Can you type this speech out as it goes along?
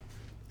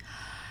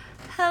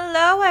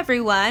Hello,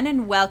 everyone,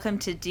 and welcome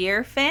to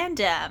Dear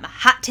Fandom,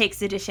 Hot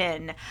Takes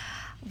Edition,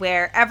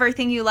 where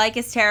everything you like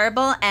is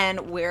terrible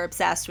and we're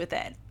obsessed with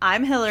it.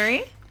 I'm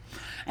Hillary.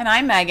 And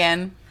I'm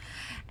Megan.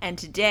 And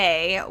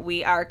today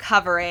we are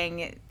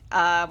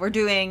we're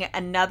doing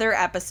another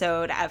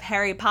episode of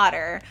Harry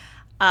Potter,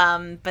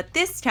 but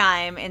this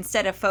time,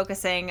 instead of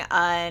focusing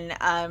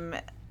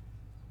on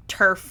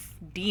turf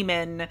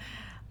demon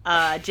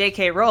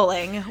J.K.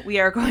 Rowling, we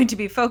are going to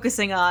be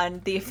focusing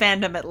on the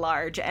fandom at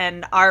large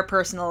and our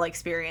personal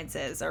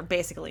experiences, or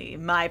basically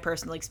my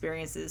personal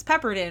experiences,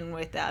 peppered in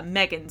with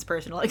Megan's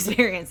personal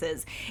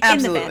experiences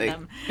Absolutely. in the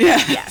fandom.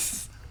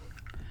 Yes.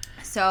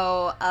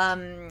 So,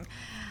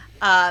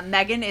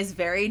 Megan is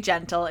very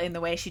gentle in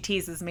the way she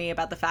teases me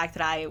about the fact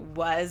that I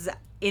was,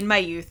 in my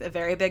youth, a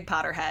very big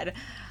Potterhead.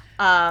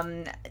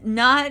 I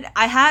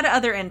had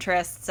other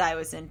interests. I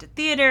was into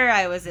theater,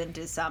 I was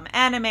into some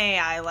anime,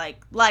 I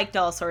liked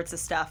all sorts of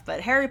stuff,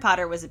 but Harry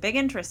Potter was a big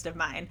interest of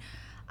mine.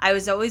 I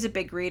was always a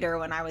big reader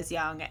when I was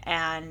young,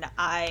 and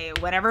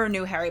whenever a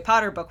new Harry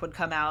Potter book would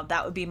come out,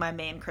 that would be my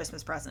main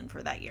Christmas present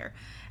for that year.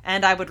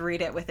 And I would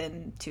read it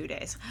within 2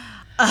 days.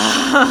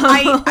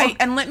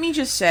 And let me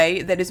just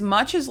say that as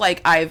much as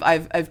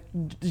I've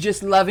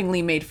just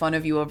lovingly made fun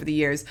of you over the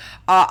years,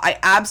 I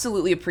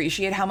absolutely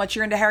appreciate how much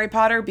you're into Harry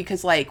Potter,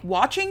 because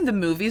watching the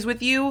movies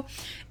with you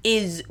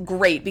is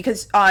great.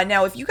 Because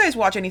now if you guys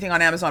watch anything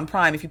on Amazon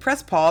Prime, if you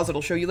press pause,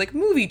 it'll show you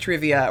movie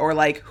trivia or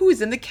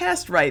who's in the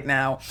cast right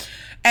now.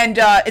 And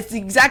it's the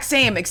exact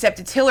same, except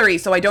it's Hillary,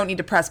 so I don't need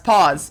to press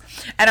pause.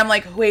 And I'm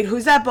like, wait,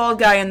 who's that bald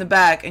guy in the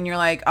back? And you're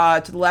like,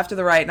 to the left or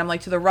the right? And I'm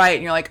like, to the right.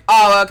 And you're like,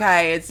 oh,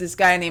 okay, it's this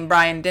guy named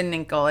Brian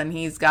Dinninkle, and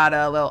he's got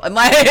a little... I'm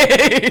like...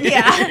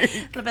 Yeah,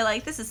 it'll be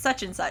like, this is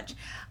such and such.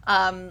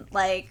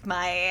 My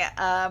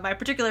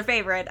particular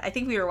favorite, I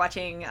think we were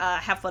watching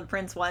Half-Blood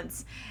Prince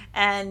once,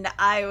 and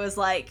I was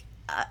like...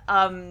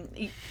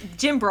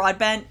 Jim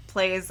Broadbent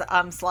plays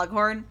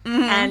Slughorn,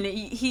 and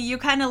you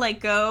kind of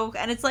go,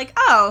 and it's like,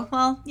 oh,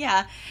 well,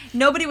 yeah.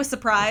 Nobody was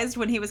surprised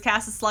when he was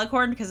cast as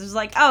Slughorn, because it was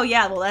like, oh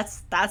yeah, well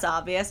that's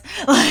obvious.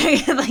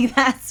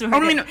 That's sort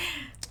of...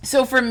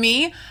 So for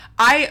me,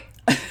 I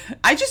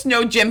just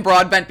know Jim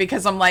Broadbent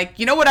because I'm like,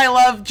 you know what I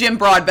love? Jim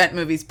Broadbent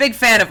movies. Big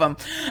fan of them.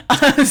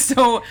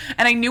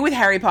 And I knew with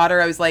Harry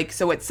Potter, I was like,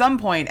 so at some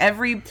point,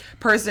 every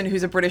person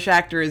who's a British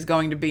actor is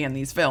going to be in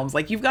these films.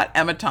 You've got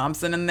Emma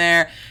Thompson in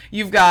there.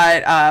 You've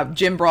got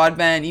Jim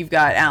Broadbent. You've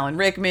got Alan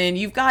Rickman.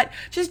 You've got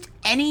just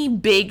any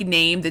big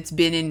name that's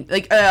been in,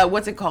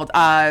 what's it called?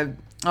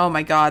 Oh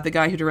my God, the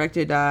guy who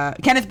directed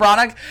Kenneth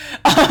Branagh.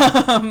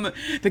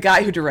 The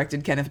guy who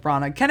directed Kenneth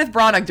Branagh. Kenneth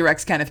Branagh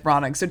directs Kenneth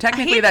Branagh. So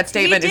technically that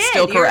statement is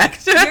still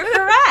correct. You're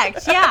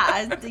correct,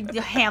 yeah.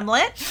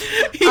 Hamlet.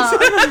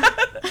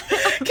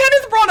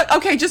 Kenneth Branagh.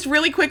 Okay, just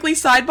really quickly,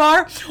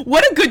 sidebar.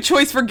 What a good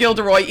choice for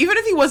Gilderoy. Even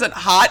if he wasn't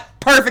hot,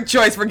 perfect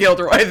choice for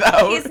Gilderoy,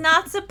 though. He's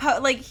not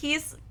supposed...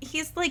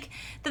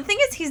 the thing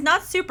is, he's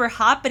not super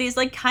hot, but he's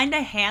kind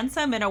of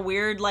handsome in a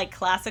weird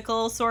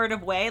classical sort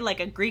of way,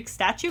 like a Greek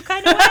statue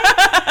kind of way.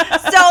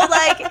 So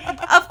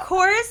of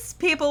course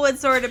people would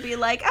sort of be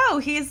like, oh,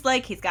 he's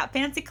got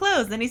fancy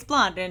clothes and he's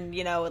blonde, and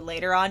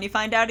later on you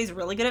find out he's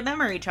really good at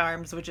memory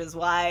charms, which is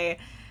why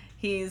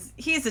he's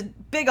a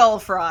big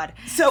old fraud.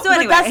 So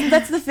anyway,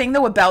 that's the thing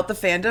though about the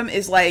fandom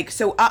is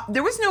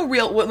there was no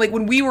real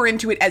when we were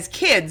into it as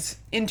kids,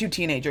 into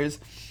teenagers,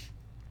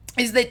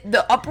 is that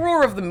the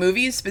uproar of the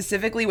movies,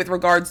 specifically with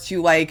regards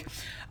to Lily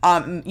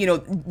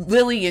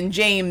and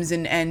James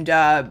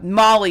and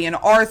Molly and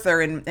Arthur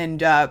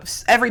and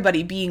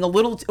everybody being a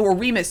little, or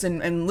Remus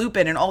and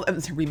Lupin and all,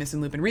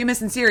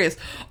 Remus and Sirius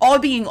all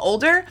being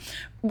older,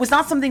 was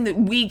not something that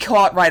we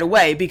caught right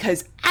away,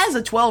 because as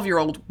a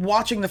 12-year-old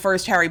watching the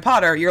first Harry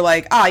Potter, you're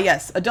like, ah,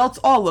 yes, adults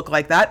all look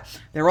like that.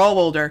 They're all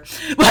older.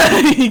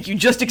 You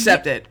just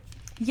accept it.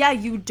 Yeah,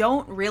 you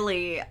don't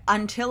really,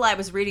 until I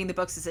was reading the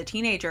books as a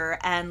teenager,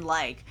 and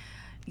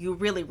you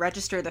really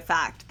register the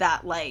fact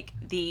that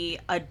the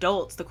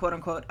adults, the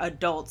quote-unquote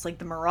adults,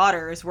 the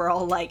Marauders, were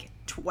all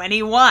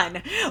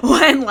 21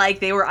 when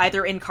they were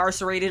either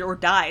incarcerated or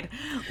died.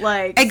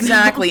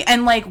 Exactly.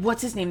 And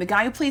what's his name? The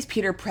guy who plays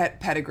Peter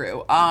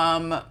Pettigrew.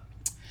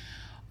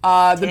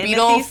 The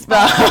Beetle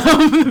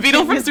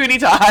from Sweeney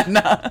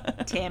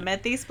Todd.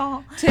 Timothy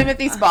Spall.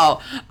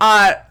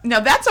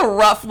 Now that's a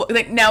rough.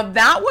 Now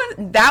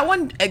that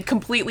one it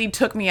completely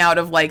took me out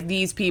of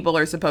these people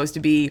are supposed to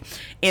be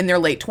in their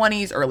late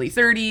 20s, early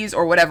 30s,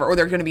 or whatever, or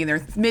they're going to be in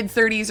their mid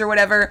 30s or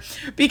whatever.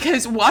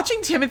 Because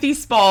watching Timothy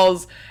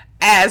Spall's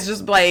as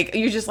just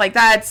you're just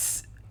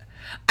that's.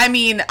 I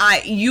mean,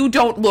 you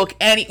don't look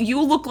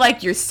you look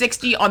like you're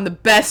 60 on the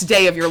best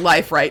day of your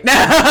life right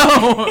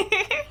now.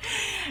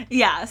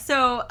 Yeah,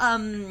 so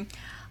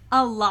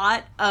a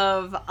lot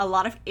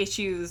of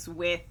issues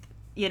with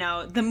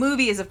the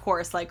movies, of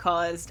course,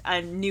 caused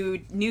a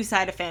new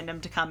side of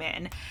fandom to come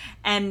in,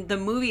 and the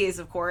movies,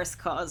 of course,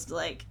 caused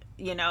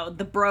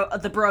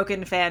the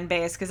broken fan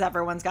base, because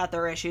everyone's got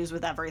their issues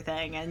with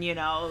everything, and it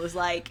was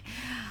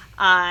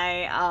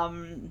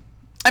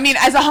I mean,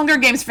 as a Hunger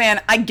Games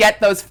fan, I get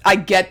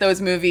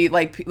those movie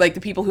like the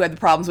people who had the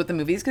problems with the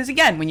movies, because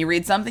again, when you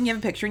read something, you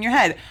have a picture in your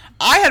head.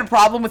 I had a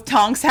problem with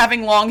Tonks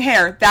having long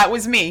hair. That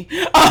was me.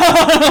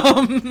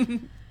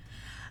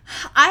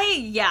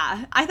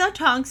 I thought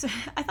Tonks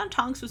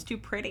was too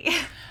pretty.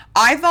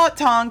 I thought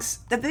Tonks.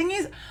 The thing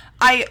is,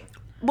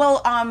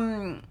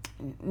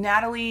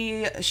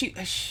 Natalie,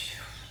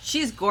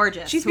 She's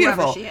gorgeous. She's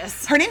beautiful. She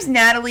is. Her name's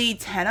Natalie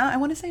Tena, I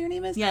want to say her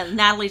name is. Yeah,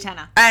 Natalie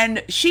Tena.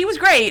 And she was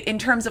great in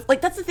terms of,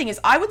 like, that's the thing is,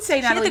 I would say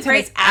Natalie Tena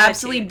is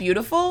absolutely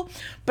beautiful,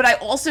 but I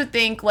also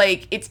think,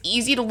 like, it's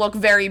easy to look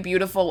very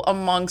beautiful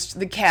amongst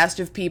the cast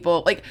of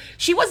people. Like,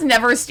 she was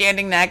never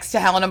standing next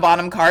to Helena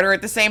Bonham Carter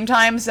at the same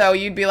time, so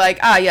you'd be like,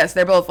 yes,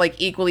 they're both, like,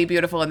 equally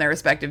beautiful in their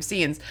respective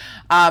scenes.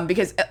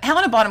 Because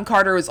Helena Bonham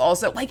Carter was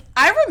also, like,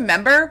 I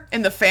remember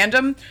in the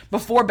fandom,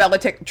 before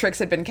Bellatrix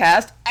had been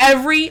cast,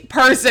 every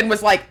person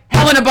was like,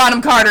 Helena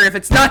Bonham Carter. If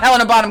it's not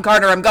Helena Bonham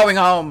Carter, I'm going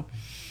home.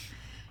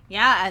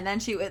 Yeah, and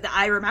then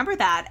I remember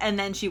that, and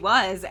then she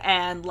was,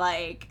 and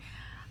like,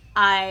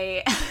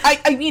 I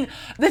mean,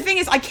 the thing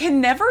is, I can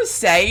never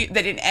say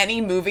that in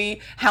any movie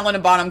Helena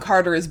Bonham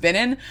Carter has been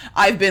in,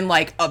 I've been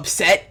like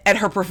upset at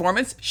her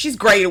performance. She's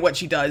great at what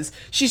she does.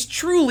 She's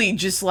truly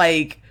just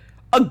like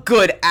a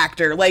good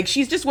actor. Like,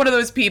 she's just one of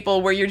those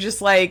people where you're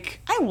just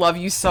like, I love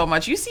you so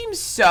much. You seem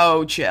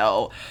so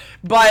chill.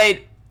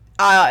 But,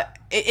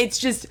 it's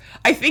just,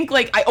 I think,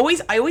 like, I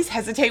always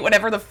hesitate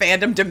whenever the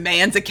fandom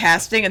demands a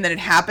casting and then it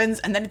happens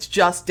and then it's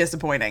just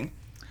disappointing.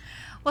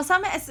 Well,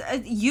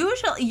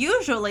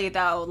 usually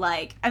though,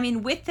 like, I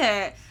mean,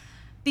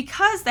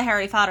 because the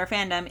Harry Potter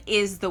fandom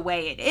is the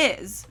way it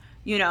is,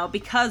 you know,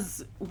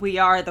 because we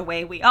are the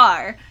way we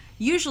are,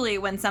 usually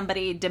when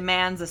somebody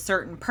demands a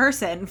certain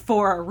person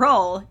for a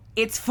role,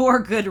 it's for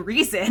good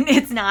reason.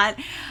 It's not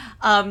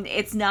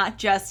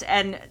just,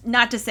 and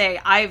not to say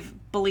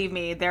believe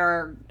me,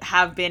 there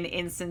have been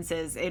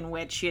instances in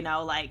which, you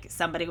know, like,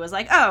 somebody was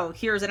like, oh,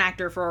 here's an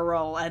actor for a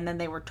role, and then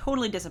they were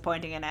totally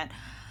disappointing in it.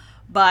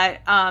 But,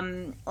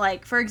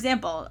 like, for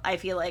example, I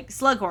feel like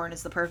Slughorn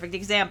is the perfect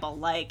example.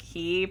 Like,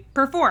 he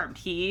performed.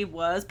 He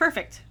was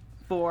perfect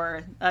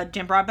for,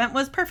 Jim Broadbent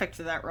was perfect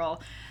for that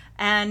role.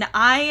 And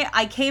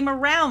I came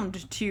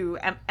around to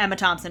Emma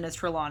Thompson as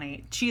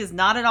Trelawney. She is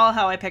not at all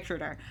how I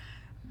pictured her,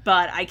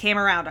 but I came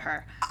around to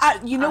her.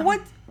 You know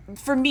what?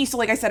 For me, so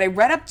like I said, I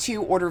read up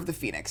to Order of the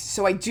Phoenix,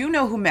 so I do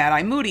know who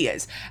Mad-Eye Moody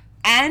is.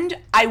 And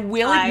I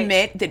will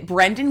admit that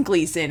Brendan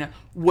Gleeson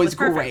was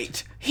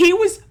great. He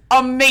was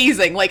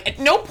amazing. Like, at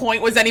no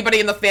point was anybody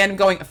in the fan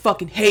going, I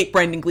fucking hate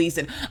Brendan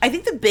Gleeson. I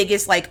think the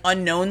biggest, like,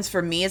 unknowns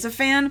for me as a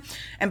fan,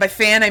 and by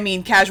fan I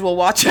mean casual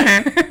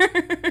watcher,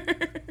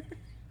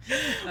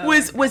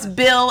 was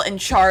Bill and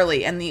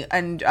Charlie,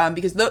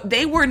 because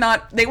they were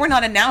not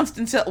announced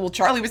until, well,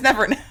 Charlie was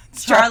never announced.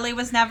 Charlie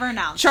was never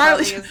announced.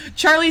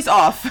 Charlie's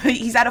off.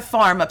 He's at a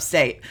farm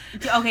upstate.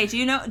 Okay, do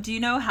you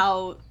know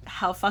how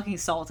fucking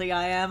salty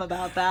I am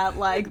about that?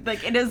 Like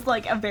it is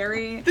like a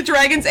very... The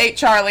dragons ate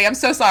Charlie. I'm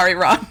so sorry,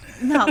 Ron.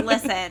 No,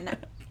 listen.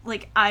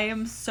 Like, I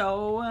am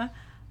so...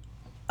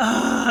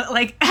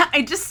 like,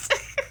 I just...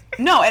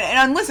 No,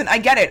 and listen, I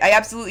get it. I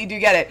absolutely do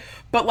get it.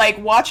 But, like,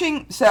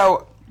 watching...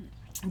 So...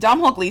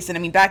 Domhnall Gleeson, I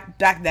mean,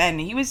 back then,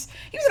 he was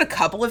in a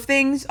couple of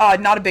things,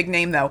 not a big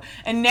name, though.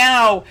 And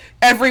now,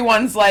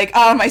 everyone's like,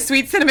 oh, my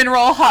sweet cinnamon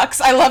roll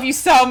Hux, I love you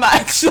so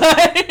much.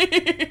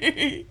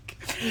 Like,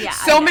 yeah,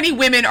 so many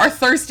women are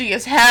thirsty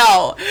as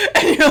hell.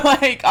 And you're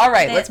like, all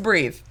right, let's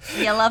breathe.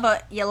 You love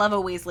a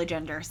Weasley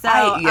ginger.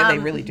 So, they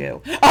really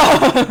do.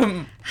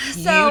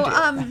 So,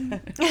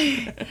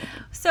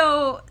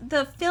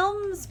 the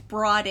films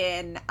brought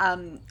in,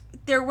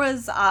 there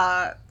was,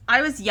 I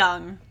was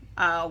young.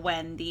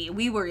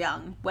 We were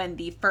young when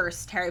the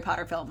first Harry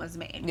Potter film was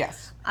made.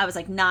 Yes. I was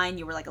like 9,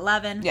 you were like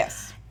 11.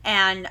 Yes.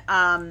 And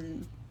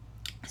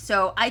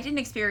so I didn't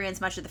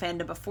experience much of the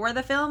fandom before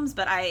the films,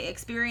 but I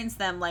experienced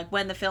them like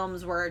when the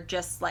films were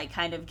just like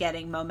kind of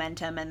getting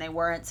momentum and they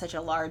weren't such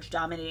a large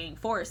dominating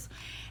force.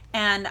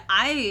 And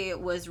I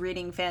was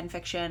reading fan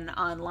fiction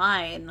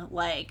online,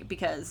 like,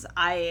 because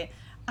I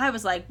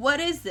was like, what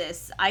is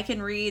this? I can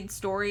read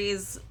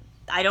stories.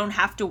 I don't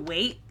have to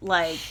wait,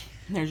 like...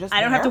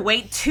 I don't have to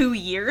wait 2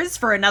 years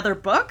for another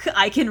book.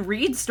 I can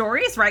read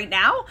stories right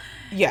now.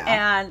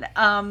 Yeah.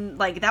 And,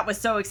 like, that was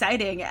so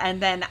exciting.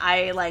 And then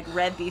I, like,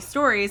 read these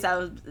stories.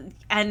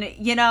 And,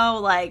 you know,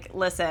 like,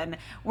 listen,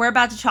 we're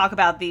about to talk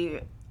about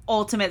the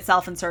ultimate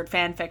self-insert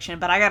fan fiction,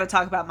 but I got to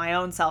talk about my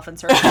own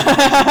self-insert fan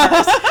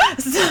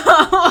fiction. So...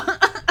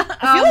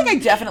 I feel like I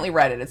definitely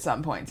read it at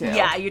some point, too.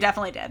 Yeah, you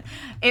definitely did.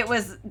 It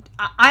was...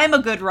 I'm a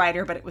good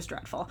writer, but it was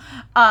dreadful.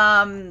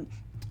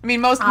 I mean,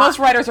 most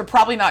writers are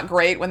probably not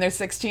great when they're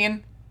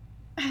 16.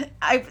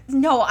 I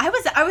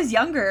was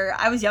younger.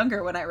 I was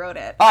younger when I wrote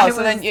it. Oh,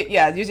 then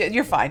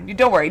you're fine. You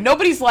don't worry.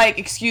 Nobody's like,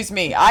 excuse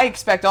me. I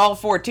expect all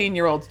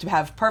 14-year-olds to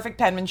have perfect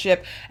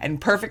penmanship and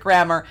perfect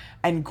grammar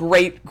and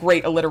great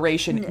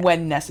alliteration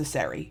when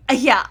necessary.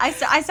 Yeah,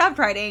 I stopped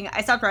writing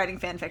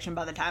fan fiction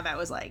by the time I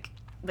was like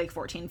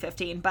 14,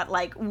 15. But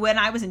like when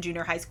I was in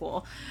junior high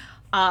school,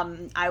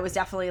 I was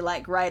definitely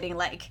like writing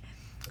like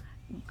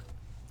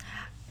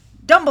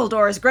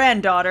Dumbledore's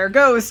granddaughter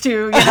goes to,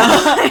 you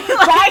know.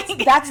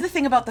 That's the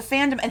thing about the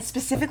fandom, and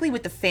specifically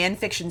with the fan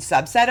fiction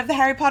subset of the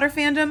Harry Potter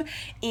fandom,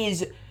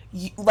 is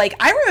like,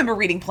 I remember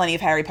reading plenty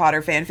of Harry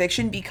Potter fan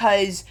fiction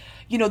because,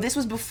 you know, this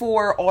was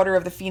before Order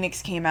of the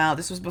Phoenix came out.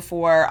 This was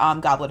before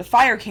Goblet of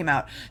Fire came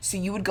out. So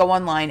you would go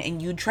online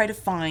and you'd try to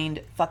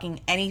find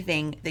fucking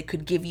anything that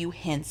could give you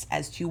hints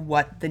as to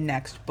what the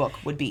next book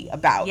would be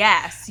about.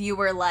 Yes, you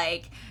were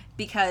like,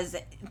 because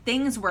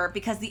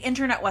the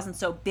internet wasn't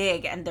so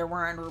big and there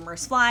weren't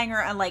rumors flying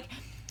around, like,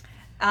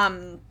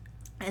 and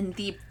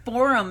the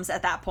forums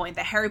at that point,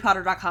 the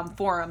HarryPotter.com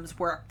forums,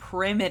 were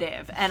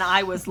primitive. And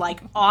I was like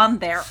on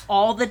there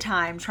all the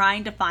time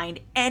trying to find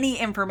any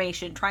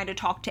information, trying to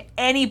talk to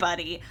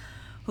anybody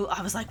who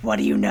I was like, what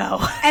do you know?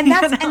 And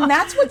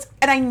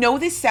I know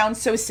this sounds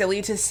so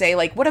silly to say,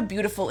 like, what a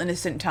beautiful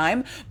innocent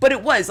time, but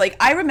it was like,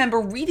 I remember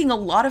reading a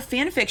lot of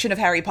fan fiction of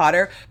Harry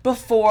Potter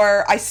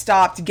before I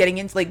stopped getting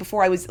into, like,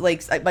 before I was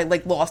like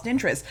lost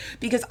interest,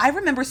 because I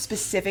remember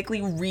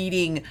specifically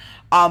reading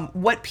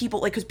what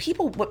people like, because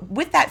people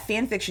with that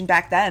fan fiction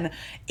back then,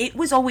 it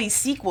was always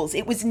sequels.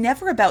 It was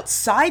never about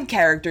side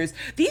characters.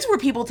 These were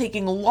people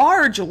taking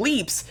large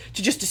leaps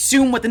to just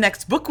assume what the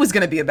next book was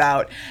going to be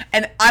about.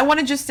 And I want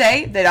to just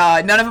say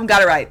that none of them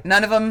got it right.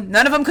 None of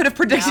them could have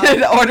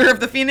predicted Order of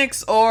the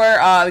Phoenix or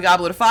the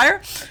Goblet of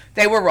Fire.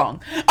 They were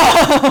wrong.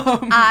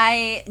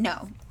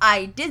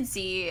 I did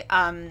see,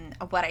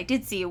 what I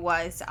did see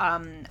was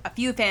a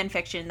few fan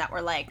fiction that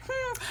were like,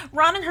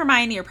 Ron and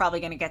Hermione are probably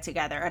going to get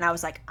together. And I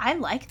was like, I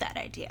like that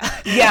idea.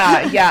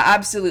 Yeah,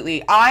 absolutely.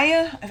 If I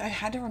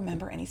had to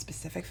remember any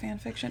specific fan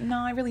fiction, no,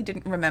 I really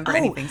didn't remember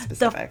anything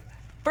specific.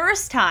 The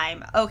first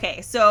time,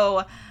 okay,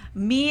 so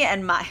me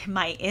and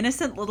my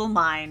innocent little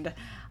mind,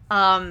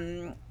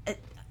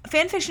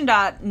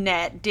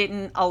 fanfiction.net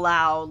didn't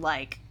allow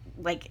like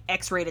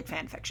X-rated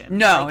fan fiction.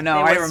 No,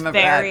 I remember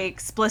very that.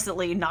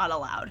 Explicitly not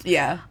allowed.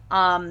 Yeah.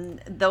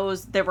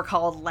 They were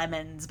called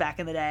lemons back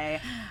in the day.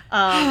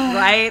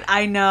 Right?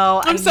 I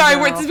know. I'm sorry,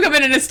 know. we're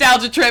becoming a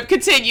nostalgia trip.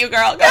 Continue,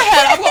 girl. Go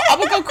ahead. I'm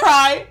gonna go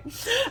cry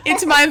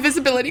into my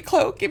invisibility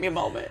cloak. Give me a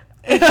moment.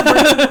 we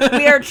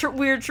are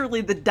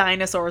truly the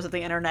dinosaurs of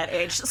the internet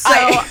age. So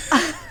stop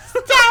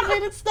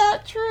it. It's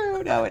not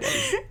true. No, it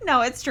is.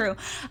 No, it's true.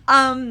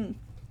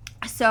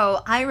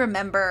 So I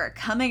remember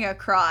coming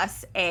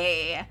across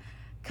a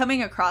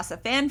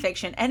fan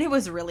fiction, and it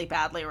was really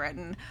badly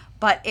written,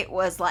 but it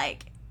was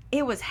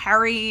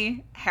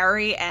Harry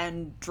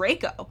and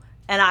Draco.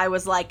 And I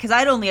was like, because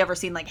I'd only ever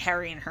seen like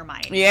Harry and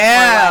Hermione.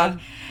 Yeah.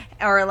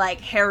 Or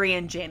like Harry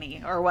and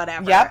Ginny or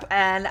whatever. Yep.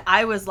 And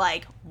I was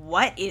like,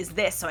 what is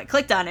this? So I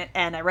clicked on it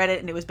and I read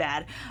it and it was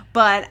bad.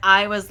 But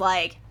I was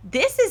like,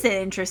 this is an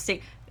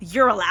interesting...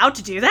 You're allowed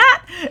to do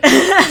that?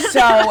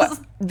 So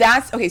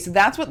that's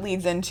what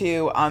leads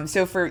into I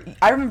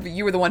remember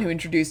you were the one who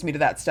introduced me to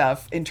that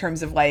stuff in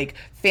terms of like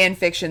fan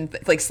fiction,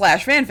 like /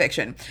 fan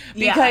fiction,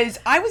 because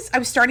I was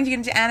starting to get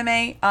into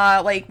anime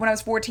like when I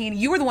was 14.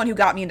 You were the one who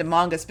got me into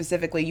manga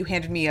specifically. You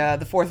handed me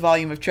the 4th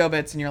volume of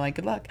Chobits and you're like,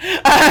 good luck.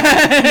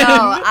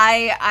 No,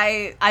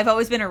 I've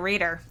always been a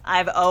reader.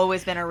 And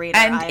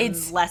I'm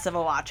less of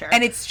a watcher.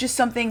 And it's just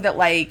something that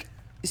like,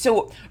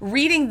 so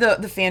reading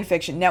the fan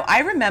fiction. Now I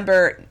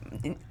remember,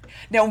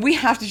 now we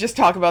have to just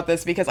talk about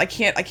this because I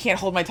can't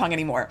hold my tongue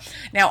anymore.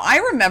 Now I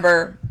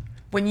remember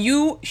when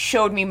you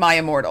showed me My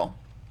Immortal,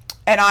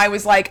 and I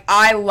was like,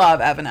 I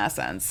love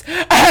Evanescence.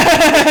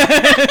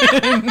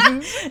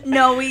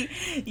 No,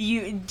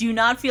 you do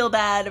not feel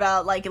bad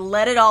about like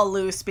let it all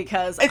loose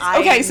because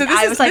this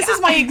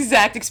is my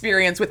exact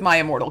experience with My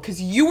Immortal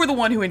because you were the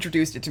one who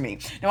introduced it to me.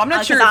 Now I'm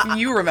not sure if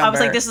you remember. I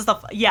was like, this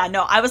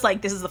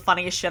is the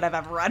funniest shit I've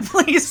ever read.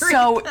 Please read.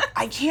 So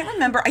I can't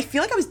remember. I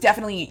feel like I was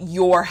definitely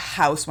your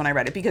house when I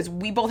read it because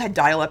we both had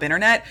dial-up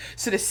internet.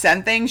 So to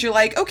send things, you're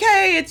like,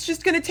 okay, it's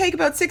just gonna take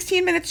about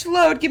 16 minutes to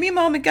load. Give me a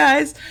moment,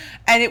 guys.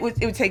 And it would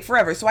take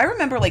forever. So I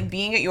remember like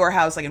being at your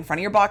house, like in front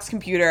of your box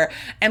computer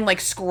and like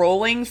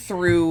scrolling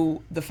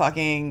through the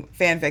fucking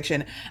fan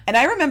fiction. And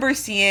I remember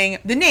seeing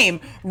the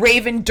name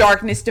Raven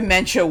Darkness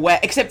Dementia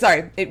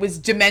it was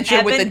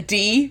Dementia with a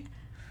D.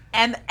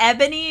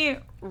 Ebony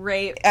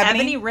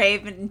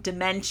Raven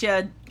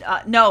Dementia.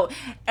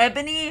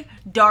 Ebony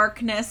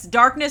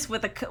Darkness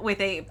with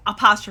a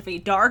apostrophe,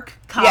 dark,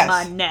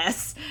 comma,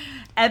 ness.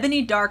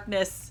 Ebony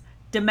Darkness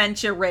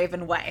Dementia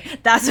Raven Way.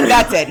 That's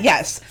it.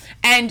 Yes.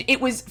 And it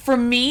was, for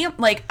me,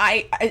 like,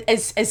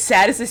 as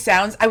sad as this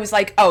sounds, I was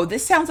like, oh,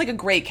 this sounds like a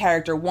great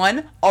character.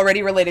 1,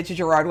 already related to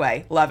Gerard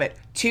Way. Love it.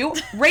 2,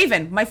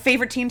 Raven, my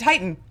favorite Teen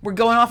Titan. We're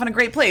going off in a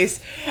great place.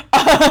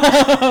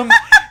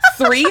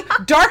 3,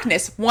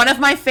 darkness, one of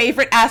my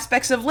favorite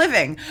aspects of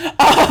living.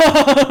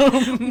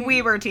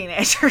 We were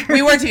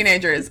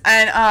teenagers.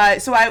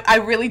 And so I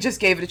really just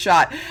gave it a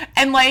shot.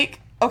 And like,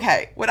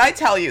 okay, when I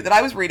tell you that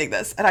I was reading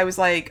this and I was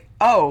like,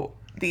 oh,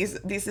 this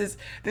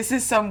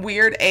is some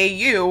weird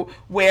AU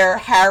where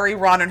Harry,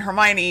 Ron, and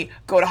Hermione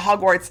go to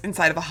Hogwarts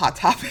inside of a Hot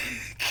Topic.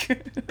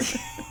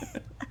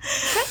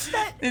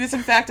 It is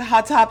in fact a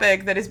Hot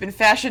Topic that has been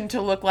fashioned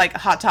to look like a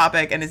Hot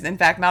Topic and is in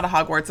fact not a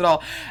Hogwarts at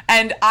all.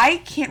 And I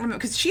can't remember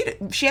because she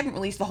hadn't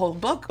released the whole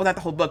book, well not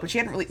the whole book, but she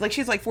hadn't released, like,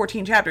 she has like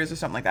 14 chapters or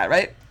something like that,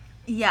 right?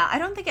 Yeah, I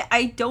don't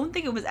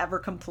think it was ever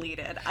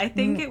completed. I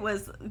think it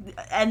was,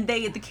 and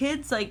the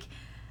kids, like,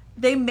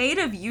 they made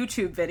a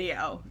YouTube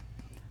video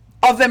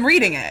of them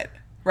reading it,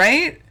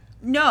 right?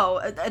 No,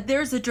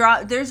 there's a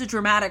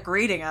dramatic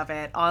reading of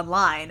it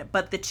online,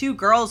 but the two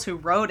girls who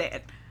wrote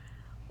it,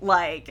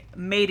 like,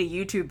 made a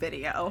YouTube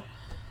video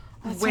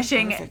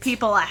wishing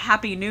people a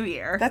happy new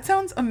year. That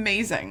sounds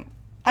amazing.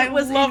 I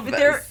love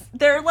this.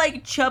 They're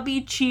like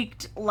chubby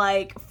cheeked,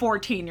 like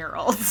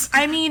 14-year-olds.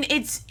 I mean,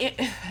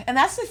 and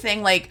that's the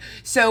thing. Like,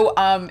 so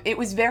it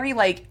was very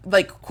like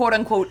quote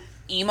unquote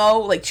emo,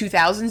 like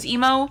 2000s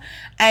emo,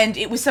 and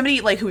it was somebody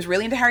like who was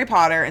really into Harry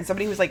Potter and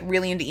somebody who was like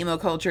really into emo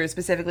culture,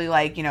 specifically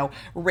like, you know,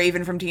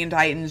 Raven from Teen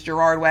Titans,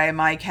 Gerard Way,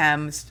 My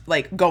Chems,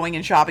 like going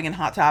and shopping in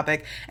Hot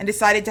Topic, and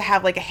decided to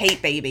have like a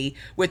hate baby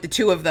with the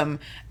two of them,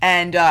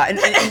 and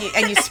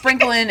you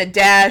sprinkle in a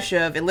dash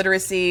of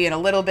illiteracy and a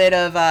little bit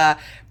of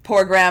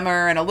poor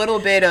grammar and a little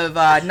bit of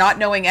not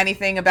knowing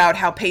anything about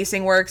how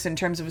pacing works in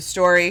terms of a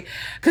story.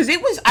 Because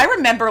I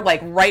remember,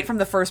 like, right from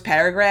the first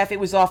paragraph, it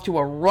was off to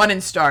a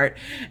running start.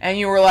 And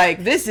you were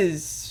like, this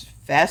is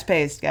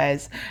fast-paced,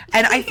 guys.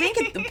 And I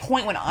think at the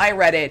point when I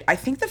read it, I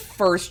think the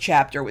first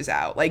chapter was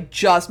out. Like,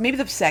 just maybe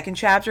the second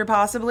chapter,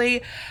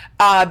 possibly.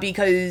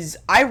 Because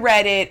I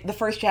read it, the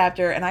first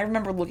chapter, and I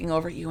remember looking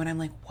over at you, and I'm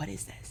like, what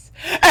is this?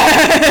 And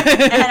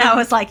I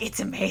was like, it's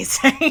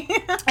amazing.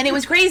 And it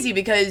was crazy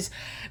because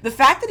the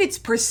fact that it's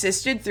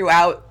persisted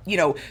throughout, you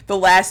know, the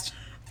last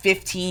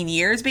 15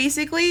 years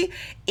basically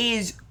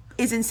is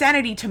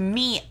insanity to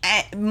me,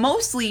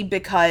 mostly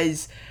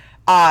because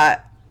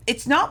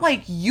it's not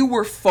like you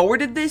were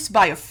forwarded this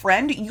by a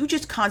friend. You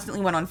just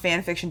constantly went on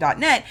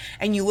fanfiction.net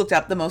and you looked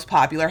up the most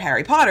popular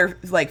Harry Potter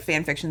like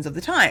fanfictions of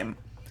the time.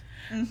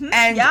 Mm-hmm.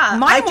 And yeah,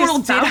 My Immortal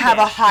did have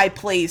a high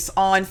place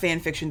on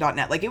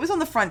fanfiction.net. Like, it was on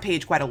the front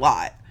page quite a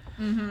lot,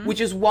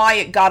 which is why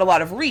it got a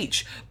lot of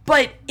reach.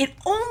 But it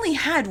only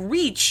had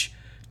reach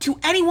to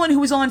anyone who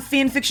was on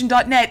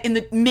fanfiction.net in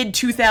the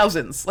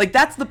mid-2000s. Like,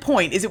 that's the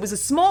point, is it was a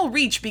small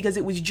reach because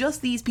it was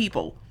just these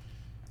people.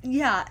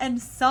 Yeah,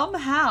 and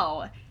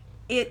somehow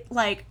it,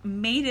 like,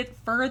 made it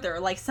further.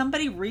 Like,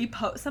 somebody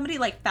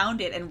like,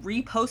 found it and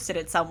reposted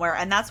it somewhere,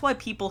 and that's why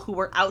people who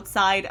were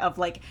outside of,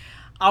 like,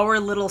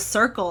 our little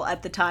circle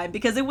at the time,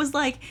 because it was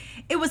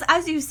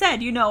as you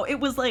said, you know,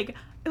 it was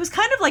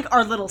kind of like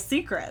our little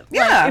secret.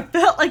 Yeah.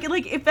 Like,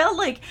 it felt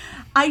like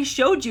I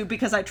showed you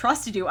because I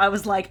trusted you. I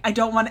was like, I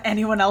don't want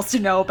anyone else to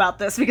know about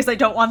this because I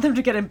don't want them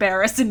to get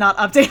embarrassed and not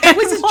update it.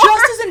 Was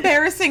just as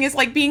embarrassing as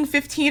like being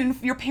 15 and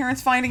your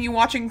parents finding you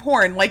watching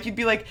porn. Like, you'd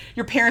be like,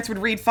 your parents would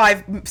read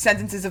 5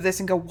 sentences of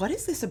this and go, what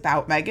is this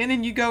about, Megan?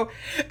 And you go,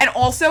 and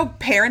also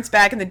parents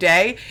back in the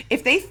day,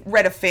 if they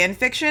read a fan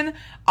fiction,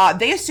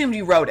 they assumed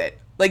you wrote it.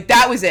 Like,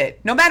 that was it.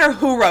 No matter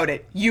who wrote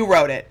it, you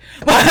wrote it.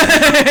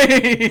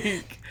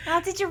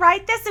 Oh, did you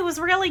write this? It was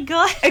really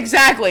good.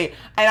 Exactly.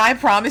 And I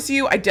promise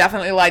you, I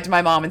definitely lied to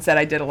my mom and said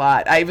I did a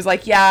lot. I was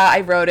like, yeah, I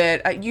wrote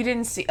it. You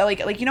didn't see,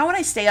 like you know when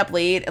I stay up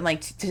late and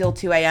like till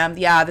 2 a.m.?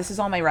 Yeah, this is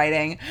all my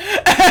writing.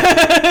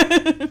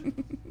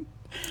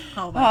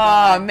 Oh my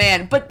God. Oh,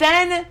 man. But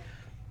then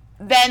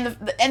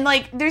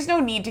like, there's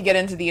no need to get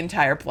into the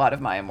entire plot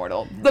of My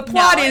Immortal. The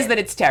plot is that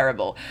it's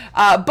terrible.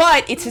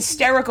 But it's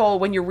hysterical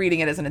when you're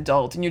reading it as an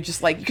adult, and you're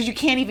just like, because you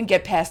can't even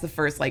get past the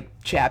first, like,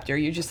 chapter.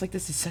 You're just like,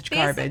 this is such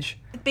garbage.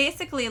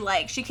 Basically,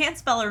 like, she can't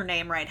spell her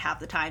name right half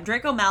the time.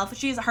 Draco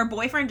Malfoy, her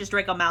boyfriend is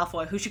Draco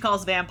Malfoy, who she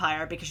calls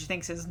Vampire because she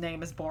thinks his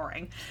name is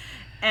boring.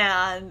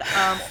 And,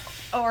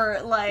 or,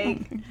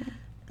 like...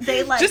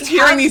 They, like, just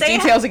hearing these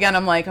details again,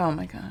 I'm like, oh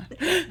my God.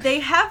 They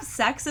have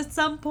sex at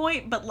some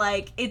point, but,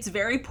 like, it's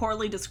very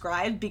poorly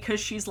described because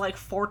she's, like,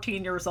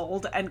 14 years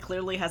old and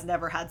clearly has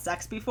never had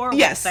sex before.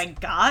 Yes.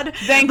 Thank God.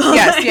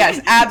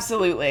 Yes,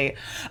 absolutely.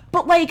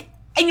 But, like,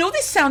 I know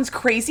this sounds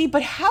crazy,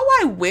 but how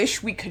I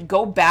wish we could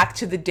go back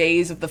to the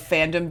days of the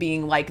fandom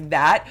being like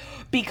that,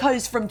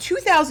 because from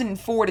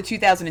 2004 to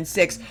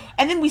 2006,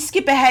 and then we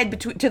skip ahead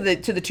to the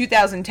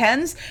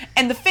 2010s,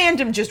 and the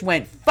fandom just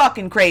went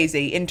fucking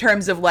crazy in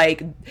terms of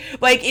like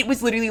it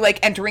was literally like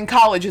entering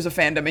college as a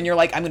fandom, and you're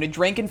like, I'm gonna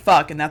drink and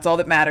fuck, and that's all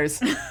that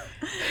matters.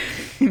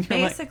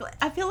 Basically,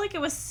 I feel like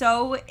it was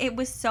so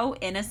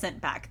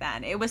innocent back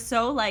then. It was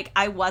so like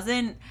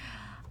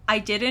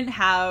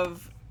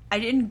I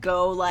didn't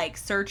go, like,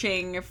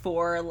 searching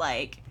for,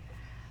 like,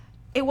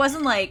 it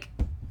wasn't, like,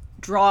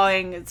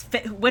 drawing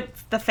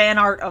with the fan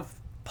art of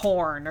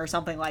porn or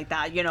something like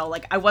that, you know,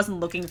 like, I wasn't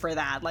looking for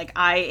that. Like,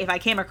 if I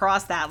came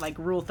across that, like,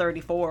 Rule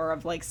 34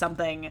 of, like,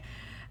 something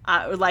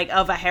like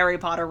of a Harry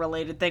Potter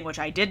related thing, which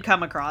I did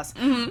come across,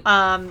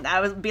 Mm-hmm. I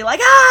would be like,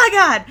 ah,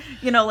 God,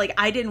 you know, like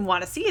I didn't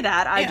want to see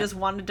that. I Yeah. just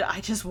wanted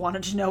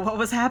to know what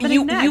was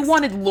happening next. You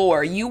wanted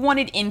lore. You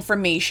wanted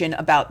information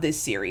about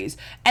this series.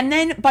 And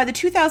then by the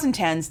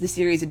 2010s, the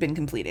series had been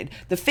completed.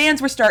 The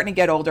fans were starting to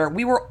get older.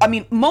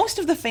 Most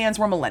of the fans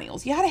were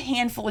millennials. You had a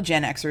handful of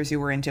Gen Xers who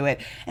were into it,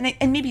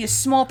 and maybe a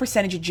small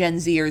percentage of Gen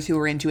Zers who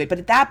were into it. But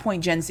at that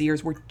point, Gen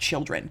Zers were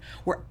children,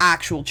 were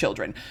actual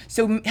children.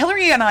 So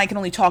Hillary and I can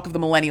only talk of the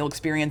millennial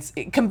experience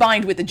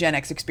combined with the Gen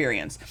X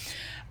experience.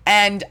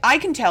 And I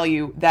can tell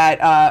you that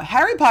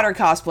Harry Potter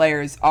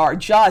cosplayers are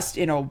just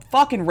in a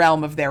fucking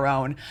realm of their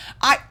own.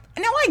 I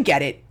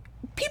get it.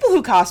 People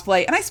who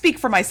cosplay, and I speak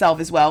for myself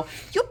as well,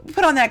 you'll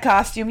put on that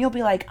costume, you'll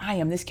be like, I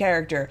am this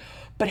character.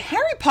 But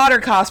Harry Potter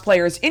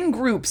cosplayers in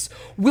groups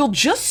will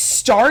just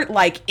start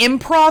like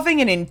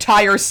improving an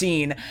entire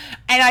scene.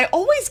 And I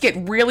always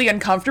get really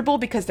uncomfortable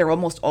because they're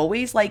almost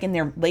always like in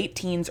their late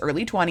teens,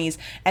 early 20s.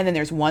 And then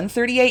there's one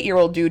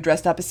 38-year-old dude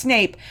dressed up as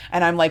Snape.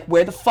 And I'm like,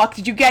 where the fuck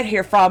did you get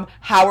here from?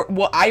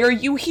 Why are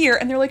you here?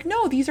 And they're like,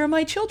 no, these are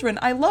my children.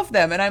 I love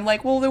them. And I'm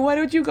like, well, then why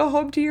don't you go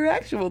home to your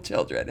actual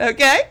children?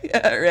 Okay?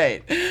 All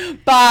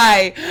right.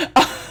 Bye.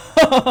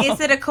 Is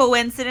it a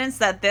coincidence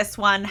that this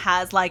one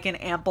has like an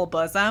ample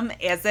bosom?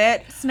 Is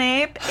it,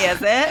 Snape?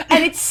 Is it?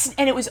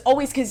 And it was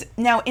always because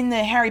now in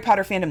the Harry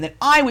Potter fandom that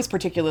I was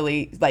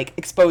particularly like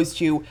exposed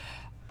to,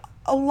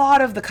 a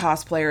lot of the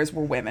cosplayers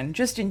were women,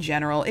 just in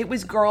general. It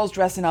was girls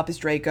dressing up as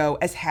Draco,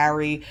 as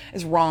Harry,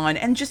 as Ron,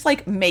 and just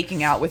like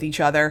making out with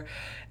each other.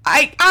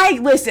 I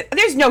listen,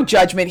 there's no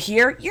judgment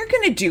here. You're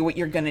going to do what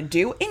you're going to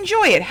do.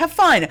 Enjoy it. Have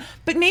fun.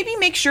 But maybe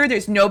make sure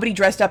there's nobody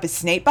dressed up as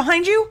Snape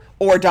behind you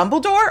or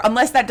Dumbledore,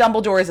 unless that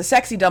Dumbledore is a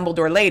sexy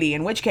Dumbledore lady,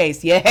 in which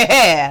case,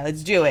 yeah,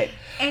 let's do it.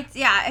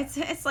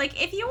 It's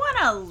like if you want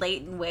a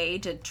latent way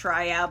to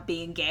try out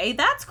being gay,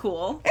 that's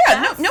cool.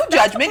 Yeah, no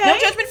judgment. Okay. No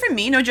judgment from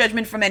me, no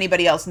judgment from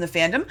anybody else in the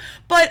fandom.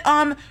 But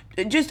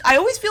just I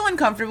always feel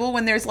uncomfortable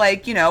when there's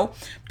like, you know,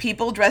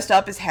 people dressed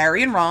up as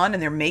Harry and Ron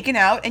and they're making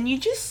out and you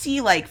just see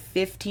like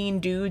 15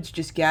 dudes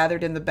just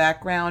gathered in the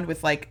background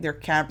with like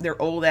their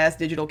old ass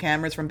digital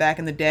cameras from back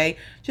in the day,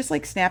 just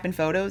like snapping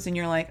photos, and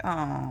you're like,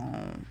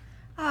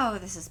 Oh,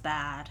 this is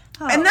bad.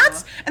 Oh. And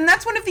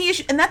that's one of the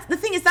issues. And that's the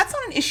thing is, that's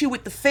not an issue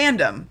with the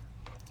fandom.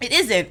 It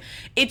isn't.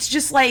 It's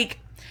just like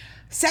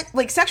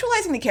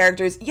sexualizing the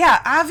characters. Yeah,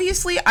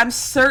 obviously, I'm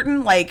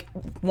certain like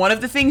one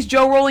of the things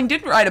Joe Rowling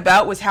didn't write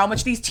about was how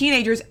much these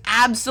teenagers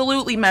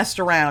absolutely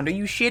messed around. Are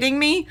you shitting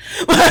me?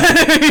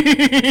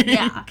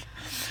 Yeah.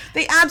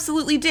 They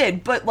absolutely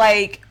did. But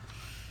like,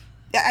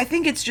 I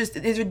think it's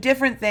just, there's a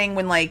different thing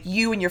when like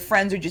you and your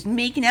friends are just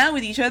making out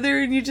with each other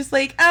and you're just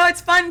like, oh,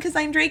 it's fun because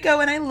I'm Draco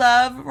and I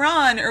love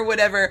Ron or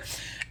whatever.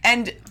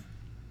 And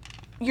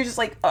you're just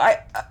like,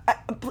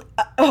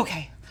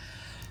 okay.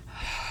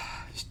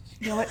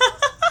 You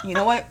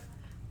know what?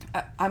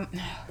 I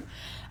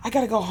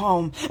gotta go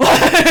home.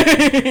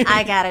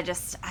 I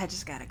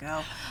just gotta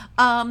go.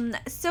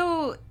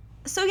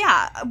 So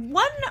yeah,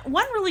 one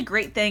really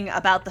great thing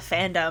about the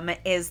fandom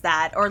is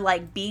that, or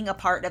like being a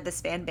part of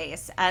this fan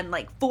base, and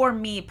like for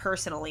me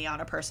personally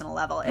on a personal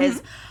level,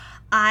 is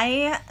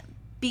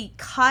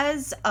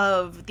because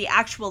of the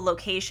actual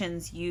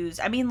locations used.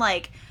 I mean,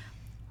 like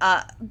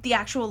the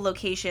actual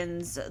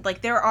locations,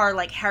 like there are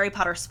like Harry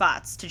Potter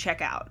spots to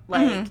check out,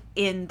 like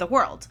in the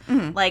world.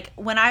 Like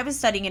when I was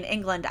studying in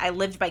England, I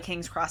lived by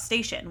King's Cross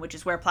Station, which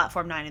is where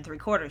platform 9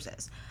 3/4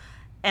 is,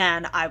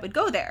 and I would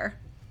go there.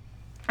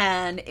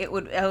 And it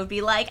would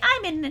be like,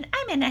 I'm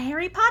in a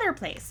Harry Potter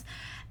place.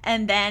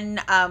 And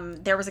then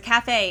there was a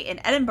cafe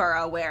in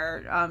Edinburgh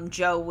where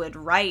Joe would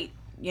write,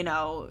 you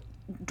know,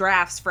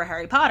 drafts for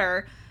Harry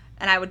Potter.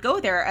 And I would go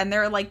there, and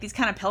there are like these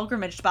kind of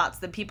pilgrimage spots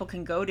that people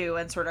can go to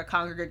and sort of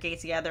congregate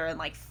together and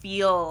like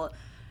feel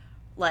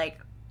like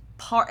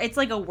it's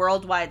like a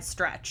worldwide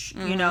stretch,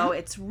 you know?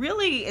 It's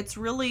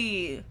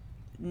really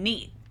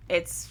neat.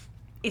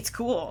 It's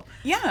cool.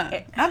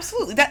 Yeah,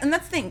 absolutely. That's the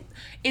thing,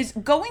 is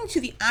going to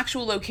the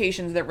actual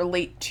locations that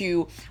relate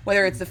to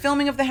whether it's the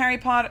filming of Harry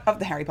Potter,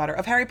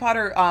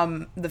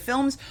 the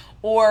films,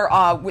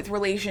 or with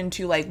relation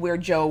to like where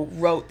Joe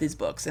wrote these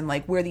books and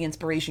like where the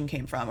inspiration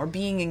came from, or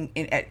being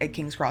at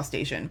King's Cross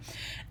Station.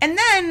 And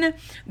then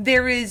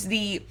there is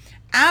the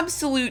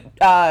absolute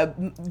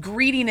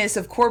greediness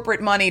of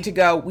corporate money to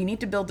go, we need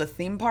to build a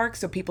theme park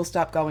so people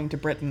stop going to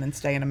Britain and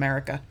stay in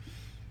America.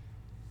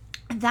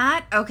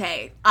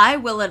 I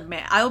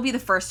will be the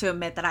first to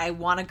admit that I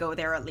want to go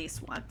there at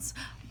least once,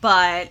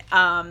 but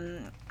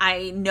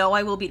I know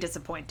I will be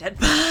disappointed.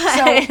 So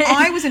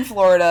I was in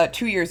Florida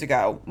 2 years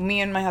ago. Me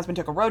and my husband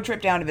took a road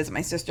trip down to visit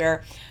my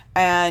sister,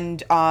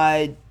 and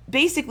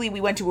basically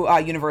we went to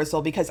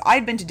Universal because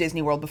I'd been to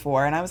Disney World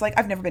before, and I was like,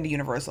 I've never been to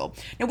Universal.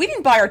 Now, we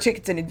didn't buy our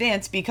tickets in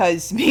advance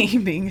because me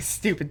being a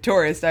stupid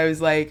tourist, I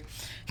was like,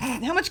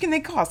 how much can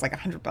they cost? Like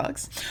 $100?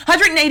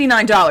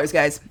 $189,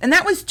 guys. And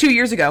that was 2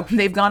 years ago.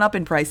 They've gone up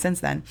in price since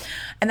then.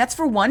 And that's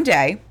for one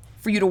day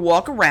for you to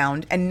walk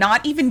around and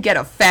not even get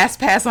a fast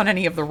pass on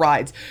any of the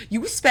rides.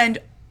 You spend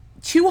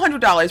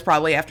 $200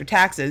 probably after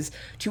taxes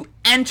to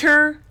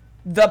enter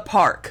the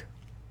park.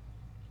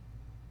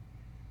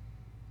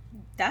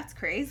 That's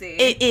crazy.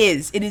 It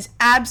is. It is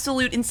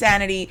absolute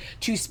insanity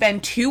to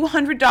spend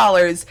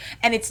 $200,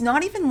 and it's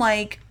not even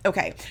like,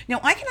 okay, now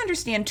I can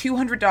understand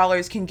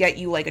 $200 can get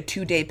you like a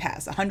 2-day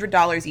pass,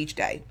 $100 each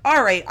day.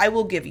 All right, I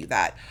will give you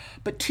that.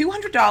 But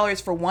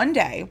 $200 for one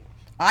day,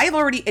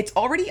 it's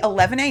already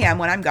 11 a.m.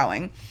 when I'm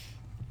going.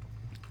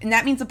 And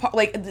that means I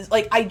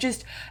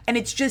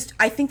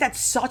think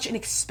that's such an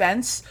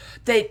expense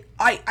that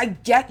I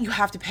get you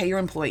have to pay your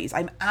employees.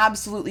 I'm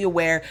absolutely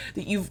aware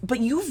that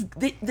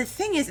the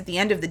thing is, at the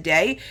end of the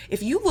day,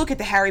 if you look at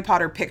the Harry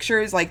Potter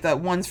pictures, like the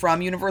ones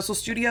from Universal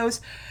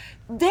Studios,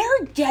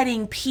 they're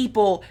getting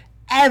people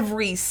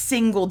every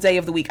single day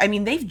of the week. I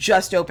mean, they've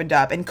just opened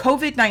up, and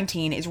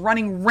COVID-19 is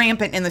running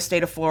rampant in the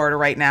state of Florida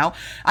right now.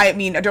 I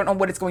mean, I don't know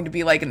what it's going to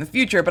be like in the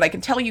future, but I can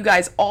tell you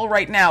guys all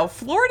right now,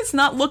 Florida's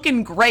not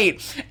looking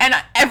great. And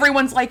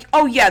everyone's like,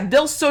 oh yeah,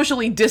 they'll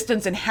socially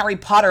distance in Harry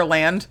Potter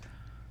land.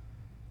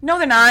 No,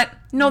 they're not.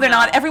 No, they're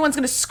not. Everyone's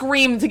going to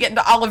scream to get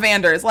into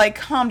Ollivanders. Like,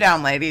 calm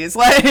down, ladies.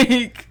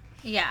 Like...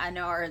 Yeah, I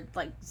know, or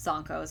like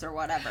Zonkos or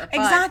whatever. But...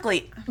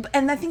 Exactly.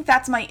 And I think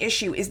that's my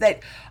issue, is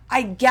that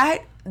I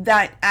get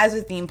that as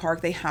a theme park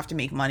they have to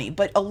make money,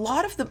 but a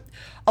lot of the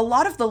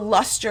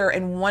luster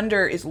and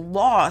wonder is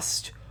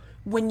lost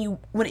when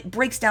it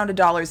breaks down to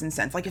dollars and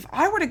cents. Like if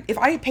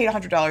I had paid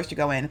 $100 to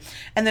go in,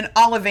 and then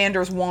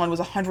Ollivander's wand was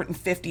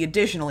 $150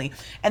 additionally,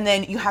 and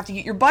then you have to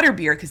get your butter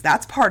beer because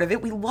that's part of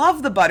it. We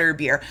love the butter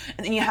beer,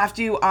 and then you have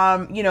to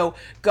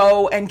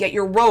go and get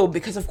your robe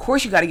because of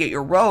course you got to get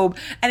your robe,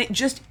 and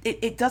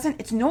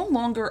it's no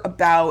longer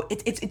about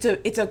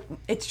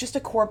it's just a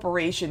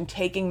corporation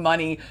taking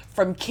money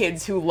from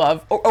kids who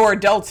love or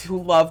adults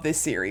who love this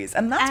series,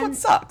 and that's what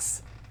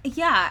sucks.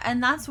 Yeah,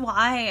 and that's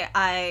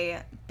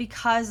why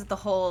because the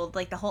whole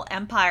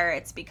empire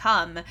it's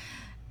become,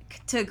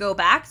 to go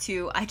back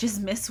to, I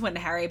just miss when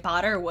Harry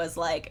Potter was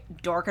like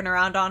dorking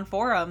around on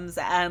forums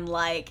and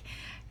like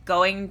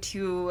going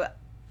to,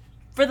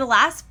 for the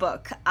last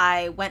book,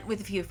 I went with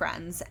a few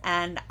friends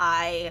and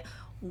I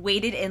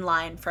waited in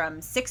line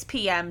from 6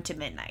 p.m. to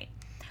midnight.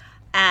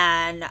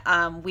 And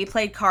we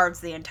played cards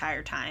the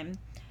entire time.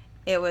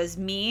 It was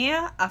me,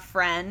 a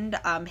friend,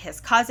 his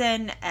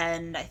cousin,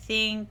 and I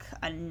think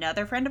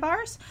another friend of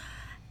ours.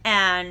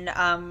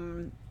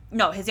 And,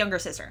 his younger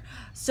sister.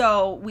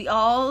 So we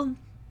all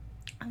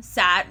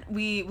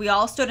we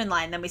all stood in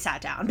line, then we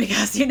sat down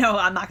because,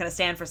 I'm not going to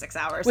stand for 6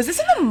 hours. Was this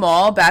in the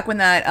mall back when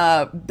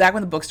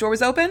the bookstore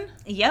was open?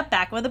 Yep,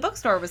 back when the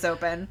bookstore was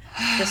open.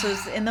 This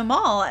was in the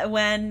mall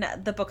when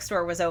the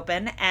bookstore was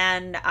open,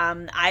 and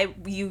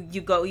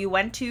you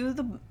went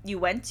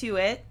to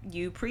it,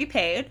 you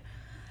prepaid,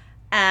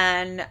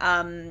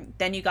 and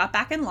then you got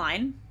back in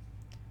line.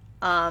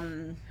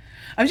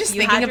 I'm just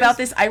thinking about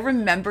this. I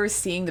remember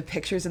seeing the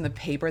pictures in the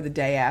paper the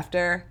day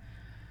after.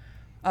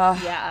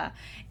 Yeah,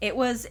 it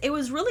was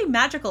really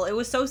magical. It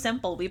was so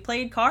simple. We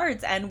played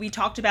cards and we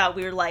talked about,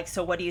 we were like,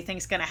 so what do you think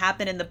is going to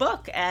happen in the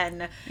book?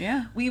 And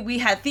yeah, we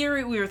had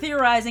theory. We were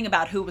theorizing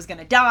about who was going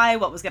to die,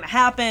 what was going to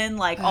happen,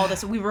 like all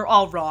this. We were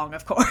all wrong,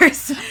 of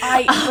course.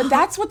 But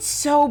that's what's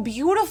so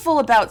beautiful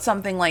about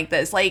something like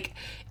this. Like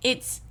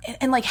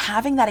and like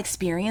having that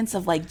experience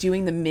of like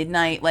doing the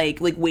midnight, like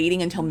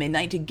waiting until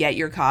midnight to get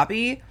your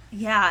copy.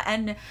 Yeah,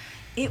 and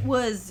it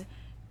was,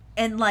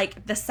 and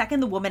like the second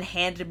the woman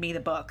handed me the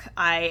book,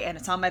 and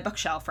it's on my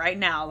bookshelf right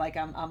now, like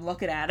I'm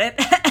looking at it,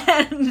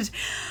 and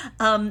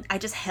I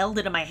just held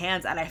it in my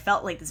hands, and I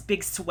felt like this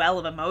big swell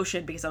of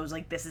emotion because I was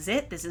like, this is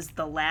it. This is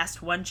the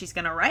last one she's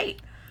gonna write.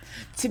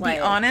 To be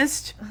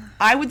honest,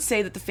 I would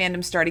say that the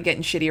fandom started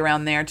getting shitty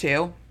around there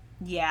too.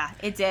 Yeah,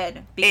 it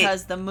did,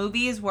 because the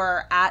movies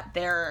were at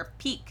their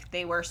peak.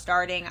 They were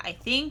starting, I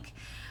think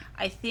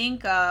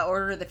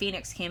Order of the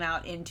Phoenix came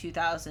out in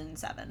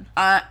 2007.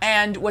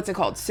 And what's it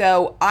called?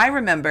 So I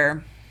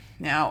remember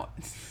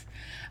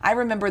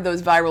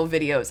those viral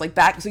videos, like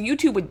back, so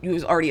YouTube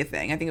was already a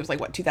thing. I think it was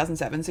like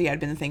 2007. So yeah, it'd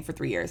been a thing for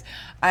 3 years.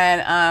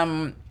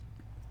 And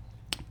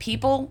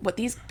what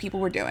these people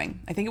were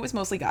doing, I think it was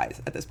mostly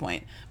guys at this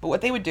point, but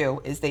what they would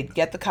do is they'd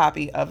get the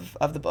copy of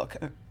the book,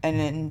 and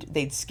then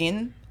they'd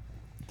skin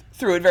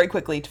through it very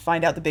quickly to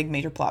find out the big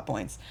major plot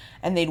points,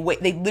 and they'd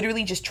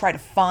literally just try to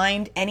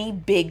find any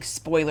big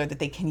spoiler that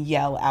they can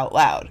yell out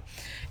loud.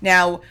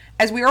 Now,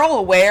 as we are all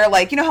aware,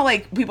 like, how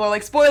like people are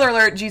like, spoiler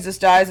alert, Jesus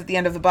dies at the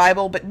end of the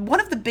Bible, but one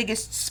of the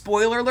biggest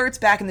spoiler alerts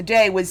back in the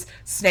day was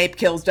Snape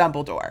kills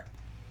Dumbledore.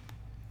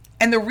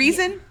 And the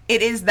reason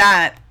it is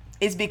that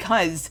is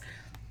because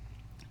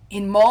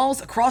in malls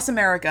across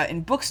America,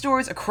 in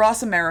bookstores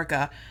across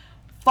America,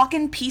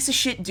 fucking piece of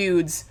shit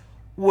dudes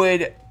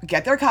would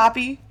get their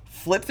copy,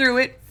 flip through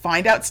it,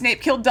 find out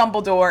Snape killed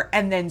Dumbledore,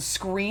 and then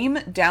scream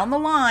down the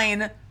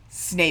line,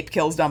 Snape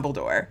kills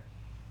Dumbledore.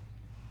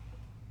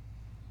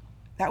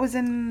 That was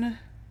in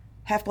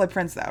Half-Blood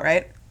Prince, though,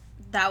 right?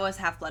 That was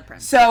Half-Blood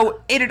Prince.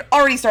 So it had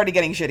already started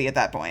getting shitty at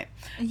that point.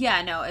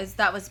 Yeah, no,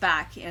 that was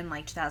back in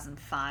like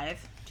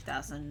 2005,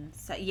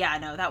 2007. Yeah,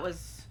 no, that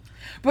was...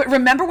 But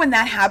remember when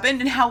that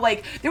happened and how,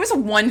 like, there was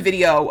one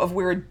video of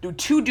where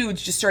two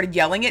dudes just started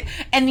yelling it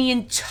and the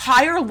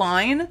entire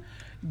line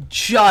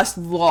just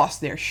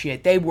lost their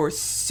shit. They were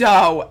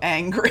so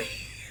angry.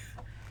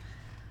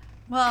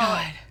 Well,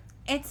 God.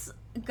 it's,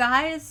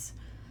 guys,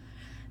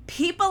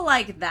 people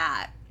like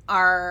that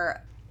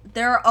are,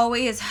 there are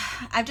always,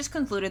 I've just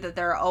concluded that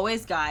there are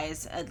always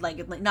guys,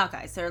 like not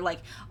guys, they're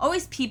like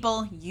always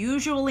people,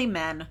 usually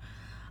men.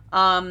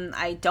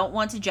 I don't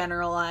want to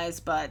generalize,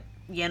 but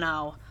you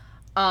know,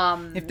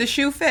 If the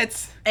shoe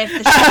fits.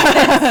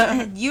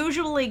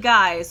 Usually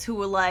guys who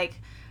were like,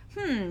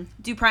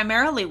 do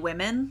primarily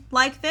women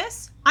like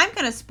this? I'm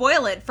gonna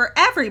spoil it for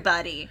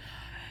everybody.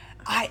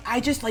 I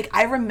just, like,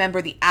 I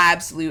remember the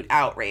absolute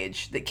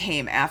outrage that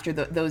came after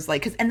those,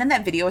 like, and then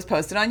that video was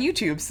posted on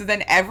YouTube, so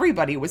then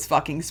everybody was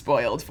fucking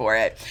spoiled for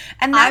it.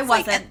 And that's, I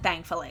wasn't,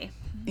 thankfully.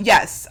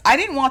 Yes, I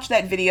didn't watch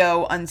that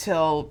video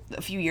until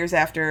a few years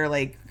after,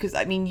 like, because,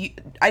 I mean,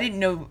 I didn't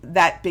know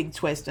that big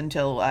twist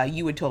until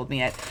you had told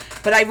me it.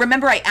 But I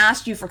remember I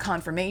asked you for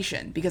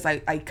confirmation, because I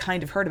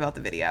kind of heard about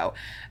the video.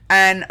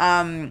 And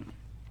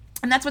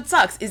that's what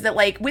sucks, is that,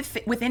 like,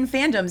 within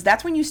fandoms,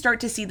 that's when you start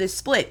to see this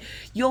split.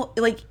 You'll,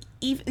 like,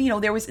 even, you know,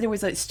 there was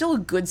still a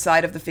good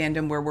side of the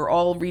fandom where we're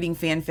all reading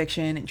fan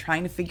fiction and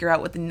trying to figure out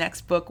what the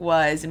next book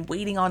was and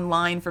waiting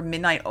online for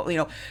midnight, you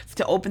know,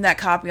 to open that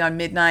copy on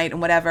midnight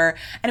and whatever.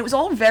 And it was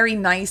all very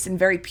nice and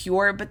very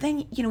pure. But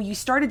then, you know, you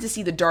started to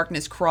see the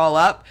darkness crawl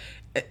up.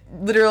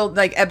 Literal,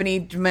 like, Ebony,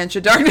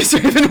 Dementia, Darkness,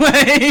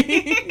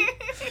 Ravenway.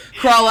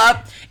 Crawl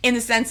up, in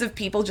the sense of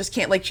people just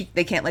can't, like,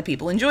 they can't let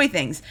people enjoy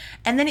things.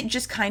 And then it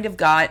just kind of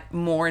got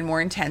more and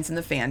more intense in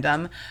the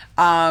fandom.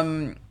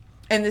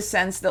 In the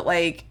sense that,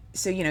 like,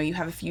 so, you know, you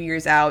have a few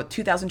years out.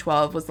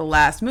 2012 was the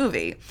last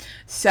movie.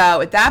 So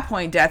at that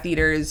point, Death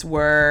Eaters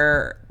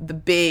were the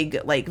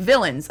big, like,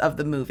 villains of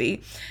the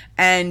movie.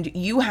 And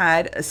you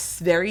had a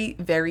very,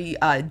 very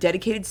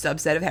dedicated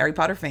subset of Harry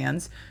Potter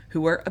fans who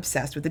were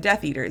obsessed with the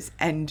Death Eaters.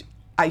 And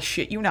I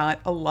shit you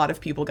not, a lot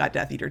of people got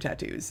Death Eater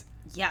tattoos.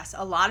 Yes,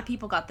 a lot of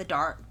people got the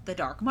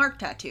dark mark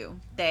tattoo.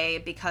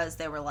 Because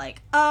they were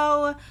like,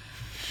 oh,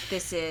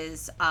 this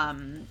is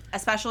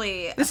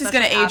especially This is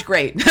going to age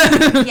great.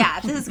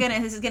 Yeah, this is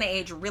gonna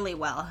age really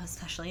well,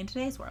 especially in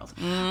today's world.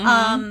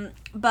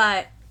 Mm-hmm.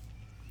 But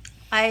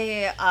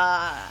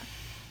I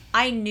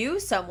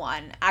knew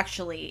someone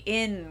actually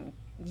in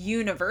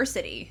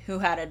university who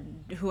had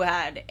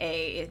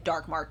a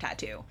dark mark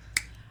tattoo,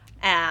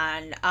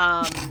 and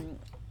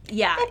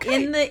yeah,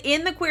 okay.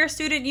 in the queer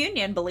student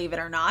union, believe it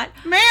or not.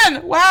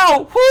 Man,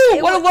 wow,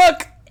 whoo, what a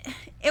look.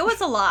 It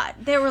was a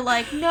lot. They were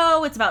like,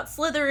 no, it's about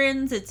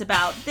Slytherins. It's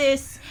about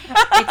this.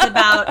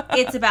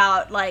 It's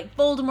about like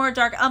Voldemort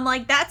dark. I'm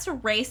like, that's a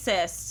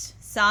racist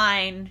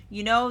sign.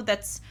 You know,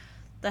 that's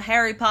the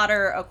Harry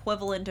Potter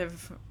equivalent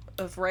of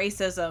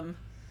racism.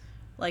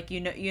 Like,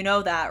 you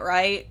know that,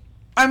 right?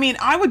 I mean,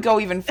 I would go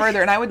even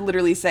further, and I would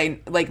literally say,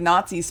 like,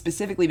 Nazis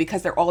specifically,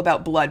 because they're all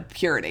about blood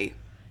purity.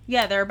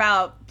 Yeah, they're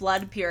about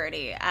blood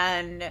purity,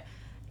 and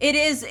it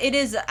is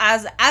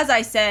as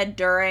I said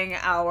during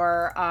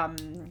our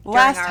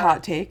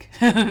hot take.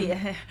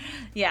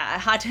 yeah,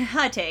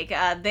 hot take.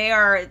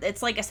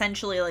 It's like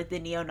essentially like the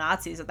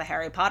neo-Nazis of the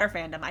Harry Potter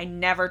fandom. I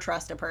never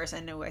trust a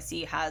person who I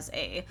see has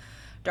a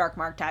dark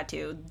mark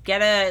tattoo.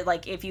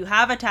 If you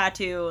have a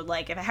tattoo,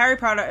 like if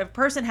a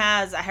person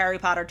has a Harry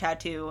Potter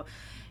tattoo,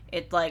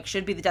 it, like,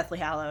 should be the Deathly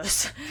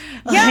Hallows.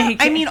 Yeah, like,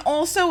 I mean,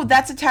 also,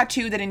 that's a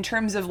tattoo that in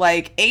terms of,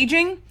 like,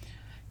 aging,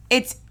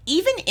 it's,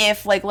 even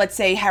if, like, let's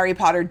say Harry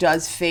Potter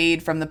does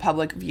fade from the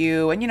public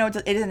view, and, you know,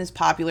 it isn't as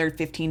popular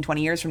 15,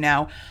 20 years from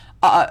now,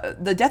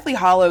 the Deathly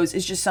Hallows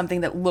is just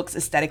something that looks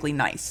aesthetically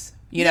nice,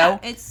 you know?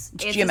 It's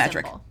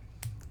geometric.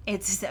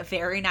 It's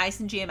very nice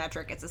and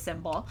geometric. It's a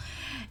symbol.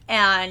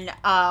 And,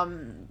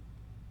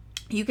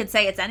 you could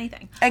say it's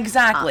anything.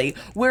 Exactly.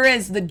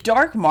 Whereas the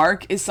dark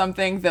mark is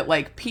something that,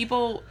 like,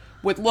 people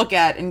would look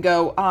at and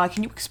go,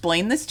 can you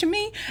explain this to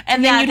me?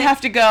 And then you'd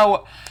have to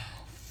go,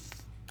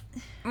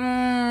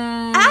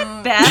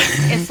 At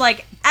best, it's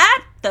like,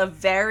 at the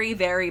very,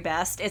 very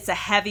best, it's a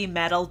heavy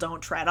metal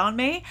don't tread on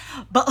me.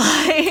 But,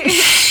 like...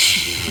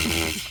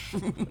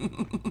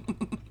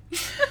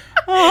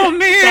 Oh,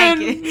 man.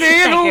 Thank you.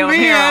 Man, oh, I'm man.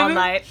 here all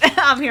night.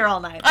 I'm here all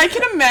night. I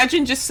can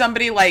imagine just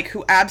somebody, like,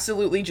 who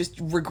absolutely just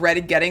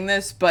regretted getting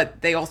this,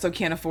 but they also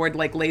can't afford,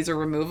 like, laser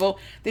removal.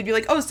 They'd be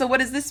like, oh, so what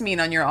does this mean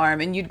on your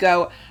arm? And you'd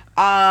go,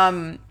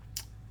 I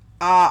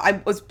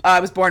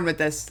was born with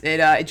this.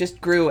 It just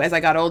grew as I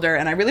got older,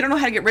 and I really don't know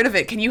how to get rid of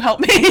it. Can you help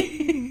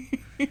me?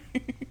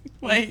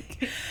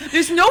 Like,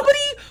 there's nobody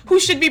who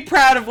should be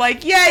proud of,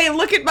 like, yay,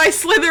 look at my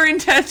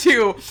Slytherin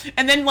tattoo.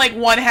 And then, like,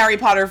 one Harry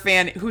Potter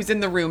fan who's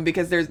in the room,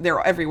 because they're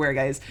everywhere,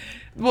 guys,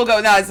 will go,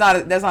 no, that's not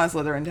a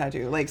Slytherin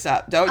tattoo. Like,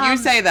 stop. Don't you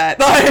say that.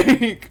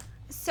 Like...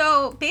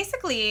 So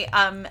basically,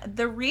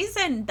 the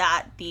reason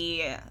that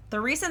the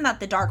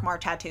Dark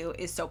Mark tattoo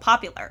is so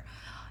popular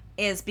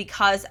is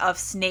because of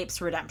Snape's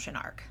redemption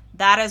arc.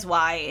 That is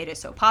why it is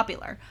so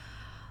popular.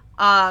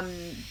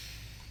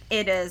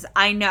 It is.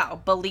 I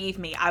know. Believe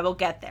me, I will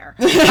get there.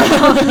 Because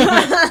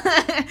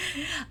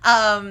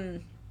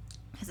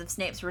of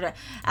Snape's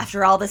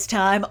after all this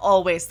time,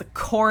 always the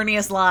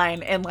corniest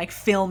line in like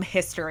film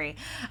history.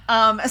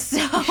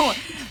 So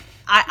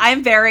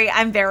I'm very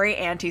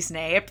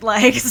anti-Snape.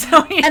 Like,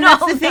 so and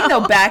that's the thing,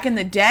 though. Back in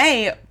the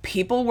day,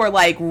 people were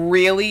like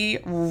really,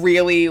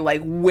 really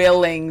like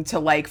willing to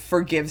like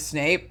forgive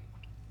Snape.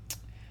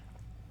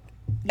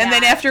 Yeah. And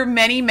then after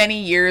many,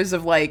 many years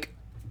of like,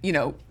 you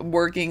know,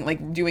 working,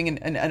 like doing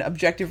an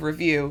objective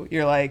review,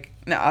 you're like,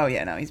 no,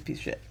 he's a piece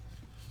of shit.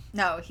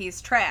 No,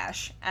 he's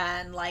trash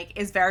and like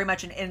is very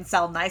much an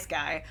incel nice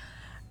guy.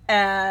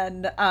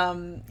 And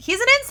he's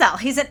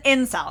an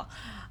incel.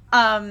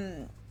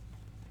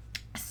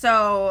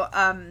 So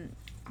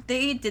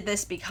they did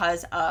this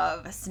because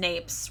of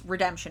Snape's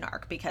redemption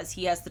arc, because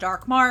he has the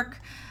Dark Mark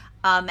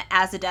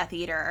as a Death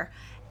Eater,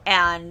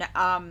 and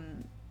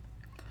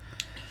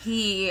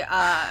he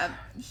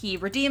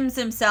redeems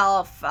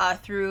himself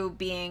through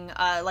being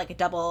like a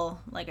double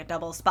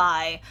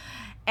spy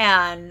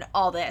and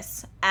all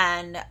this.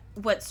 And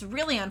what's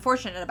really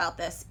unfortunate about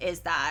this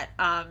is that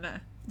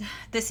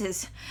this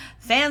is,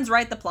 fans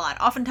write the plot.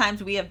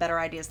 Oftentimes we have better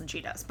ideas than she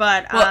does,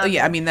 but well,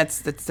 yeah, I mean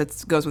that's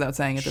goes without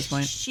saying at this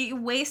point. She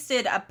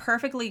wasted a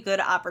perfectly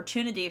good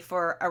opportunity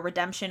for a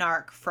redemption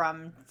arc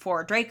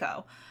for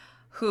Draco,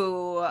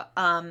 who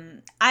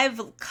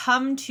I've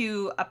come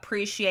to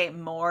appreciate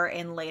more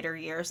in later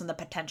years, and the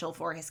potential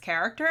for his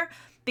character,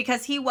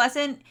 because he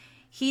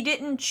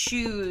didn't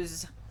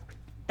choose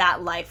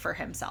that life for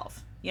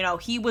himself. You know,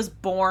 he was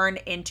born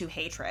into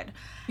hatred.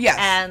 Yes.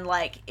 And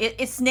like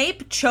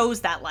Snape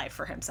chose that life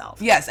for himself.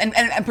 Yes, and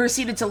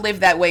proceeded to live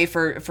that way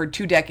for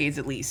 2 decades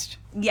at least.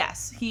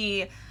 Yes,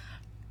 he,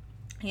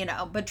 you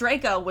know, but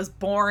Draco was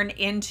born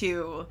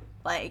into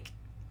like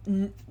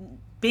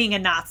being a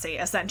Nazi,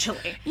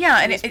 essentially. Yeah,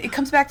 and it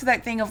comes back to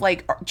that thing of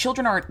like,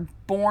 children aren't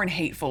born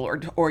hateful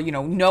or you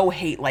know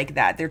hate like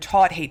that. They're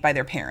taught hate by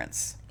their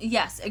parents.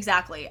 Yes,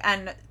 exactly.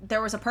 And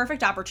there was a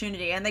perfect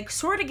opportunity, and they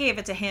sort of gave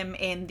it to him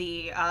in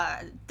the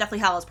Deathly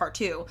Hallows Part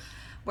 2,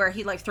 where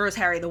he like throws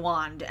Harry the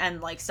wand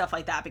and like stuff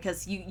like that,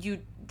 because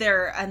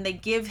they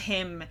give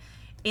him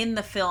in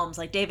the films,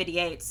 like David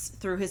Yates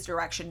through his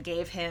direction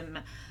gave him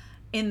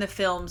in the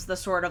films the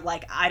sort of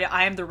like,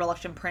 I am the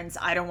reluctant prince,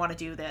 I don't want to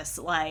do this,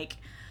 like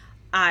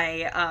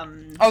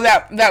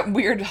that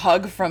weird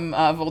hug from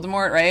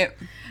Voldemort, right?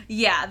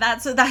 Yeah,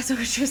 that's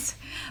which was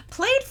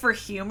played for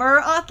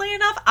humor, oddly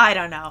enough. I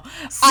don't know.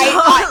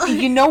 So,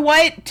 you know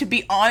what? To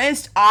be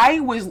honest, I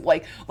was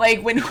like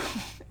when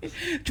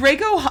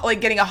Draco like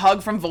getting a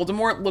hug from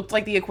Voldemort looked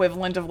like the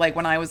equivalent of like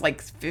when I was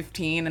like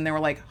 15 and they were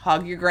like,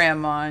 hug your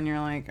grandma, and you're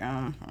like,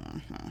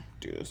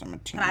 do this, I'm a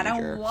teenager. I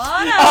don't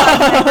want to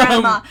hug my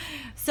grandma.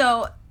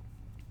 So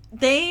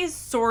they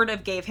sort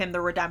of gave him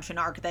the redemption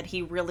arc that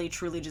he really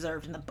truly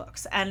deserved in the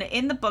books. And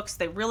in the books,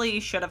 they really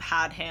should have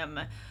had him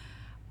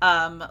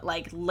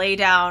like lay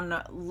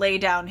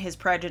down his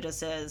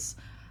prejudices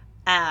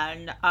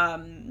and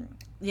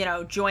you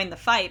know, join the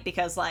fight,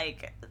 because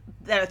like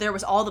there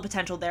was all the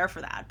potential there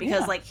for that,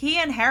 because like he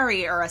and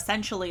Harry are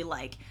essentially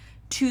like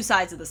two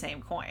sides of the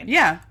same coin.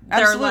 Yeah,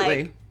 absolutely.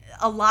 They're like,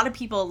 a lot of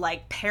people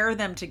like pair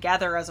them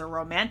together as a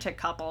romantic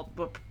couple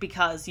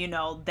because, you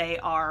know, they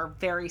are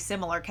very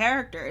similar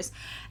characters.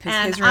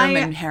 Because his room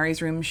and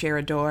Harry's room share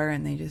a door,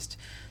 and they just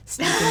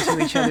sneak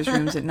into each other's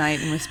rooms at night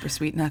and whisper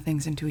sweet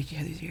nothings into each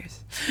other's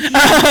ears.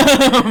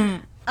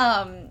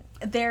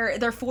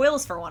 They're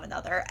foils for one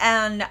another,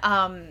 and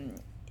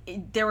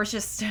there was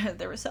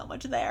so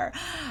much there.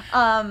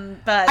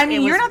 But I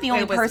mean, you're not the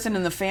only person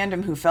in the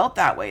fandom who felt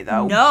that way,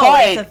 though. No,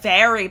 it's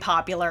very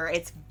popular.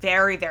 It's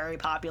very, very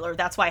popular.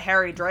 That's why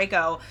Harry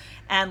Draco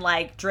and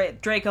like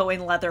Draco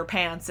in leather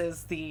pants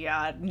is the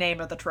name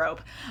of the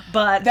trope.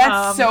 But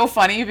that's so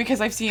funny,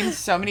 because I've seen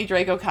so many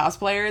Draco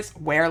cosplayers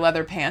wear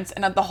leather pants,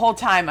 and the whole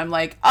time I'm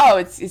like, oh,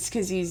 it's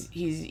because he's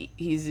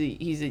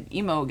an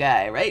emo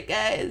guy, right,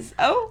 guys?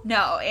 Oh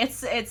no,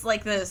 it's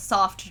like the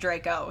soft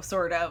Draco,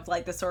 sort of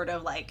like the sort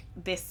of like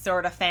this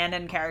sort of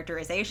fanon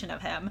characterization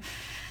of him.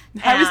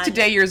 I was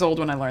today years old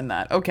when I learned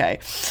that. Okay.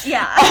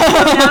 Yeah,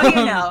 so now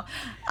you know.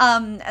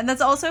 And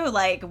that's also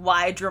like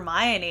why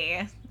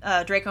Hermione,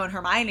 Draco and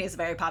Hermione is a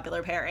very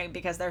popular pairing,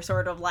 because they're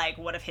sort of like,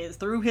 what if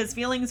through his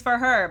feelings for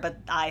her? But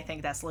I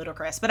think that's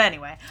ludicrous. But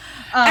anyway.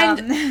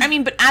 And I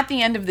mean, but at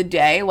the end of the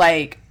day,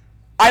 like,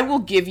 I will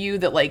give you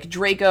that, like,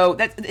 Draco,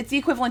 it's the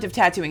equivalent of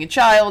tattooing a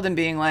child and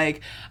being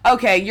like,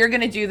 okay, you're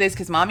gonna do this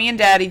because mommy and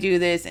daddy do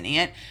this, and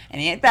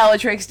Aunt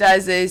Bellatrix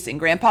does this, and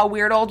Grandpa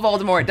Weird Old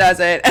Voldemort does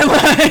it, and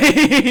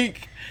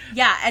like...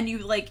 Yeah, and you,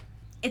 like,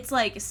 it's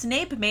like,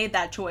 Snape made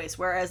that choice,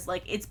 whereas,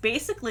 like, it's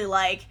basically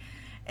like,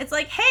 it's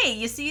like, hey,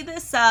 you see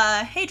this,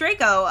 hey,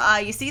 Draco,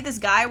 you see this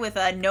guy with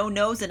a no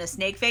nose and a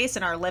snake face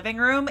in our living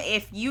room?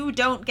 If you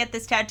don't get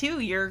this tattoo,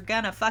 you're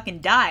gonna fucking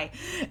die.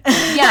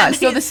 Yeah,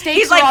 so the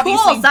stakes are like,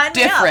 obviously cool,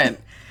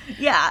 different.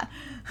 Yeah.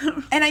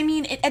 And I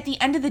mean, at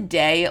the end of the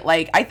day,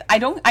 like,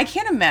 I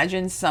can't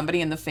imagine somebody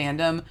in the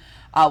fandom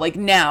like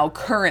now,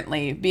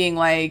 currently, being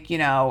like,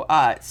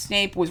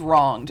 Snape was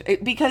wronged.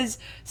 Because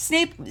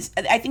Snape,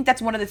 I think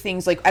that's one of the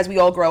things, like, as we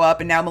all grow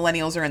up, and now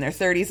millennials are in their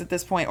 30s at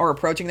this point, or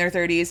approaching their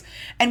 30s,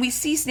 and we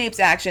see Snape's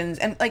actions,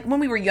 and, like, when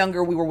we were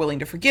younger, we were willing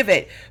to forgive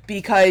it,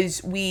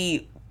 because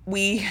we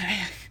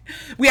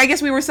I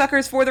guess we were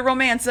suckers for the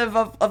romance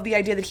of the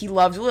idea that he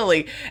loved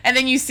Lily. And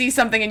then you see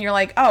something and you're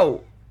like,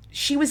 oh,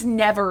 she was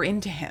never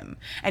into him.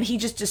 And he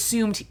just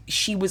assumed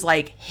she was,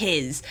 like,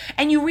 his.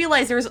 And you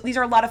realize these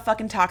are a lot of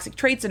fucking toxic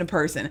traits in a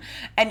person.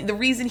 And the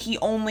reason he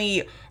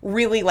only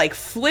really, like,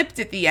 flipped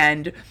at the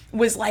end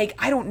was, like,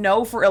 I don't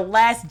know, for a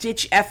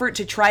last-ditch effort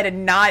to try to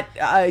not,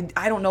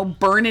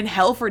 burn in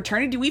hell for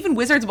eternity. Do even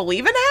wizards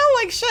believe in hell?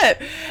 Like,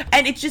 shit.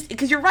 And it's just,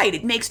 because you're right,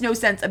 it makes no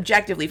sense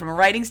objectively, from a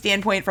writing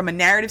standpoint, from a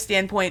narrative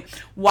standpoint.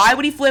 Why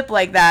would he flip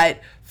like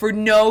that for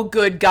no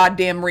good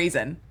goddamn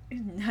reason?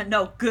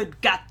 No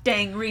good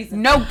goddamn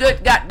reason. No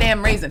good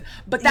goddamn reason.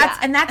 But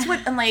that's what,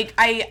 and like,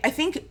 I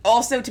think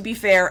also, to be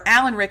fair,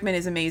 Alan Rickman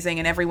is amazing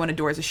and everyone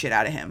adores the shit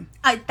out of him.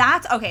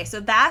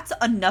 That's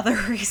another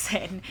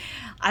reason.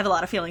 I have a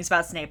lot of feelings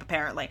about Snape,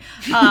 apparently.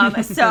 He's like,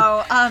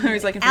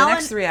 and for the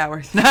next 3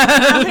 hours. For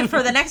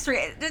the next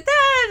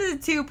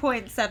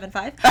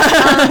 2.75.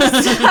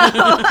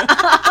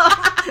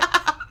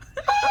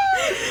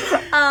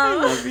 I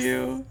love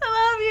you.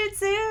 I love you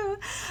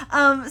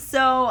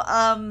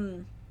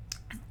too.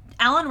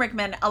 Alan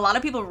Rickman, a lot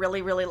of people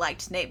really, really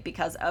liked Snape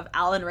because of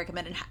Alan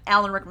Rickman and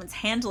Alan Rickman's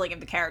handling of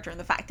the character and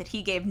the fact that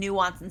he gave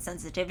nuance and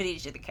sensitivity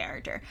to the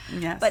character.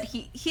 Yes. But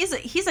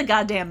he's a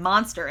goddamn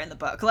monster in the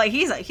book. Like,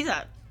 he's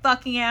a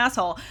fucking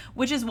asshole,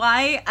 which is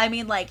why, I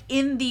mean, like,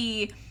 in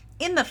the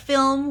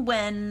film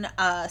when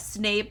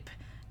Snape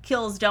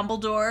kills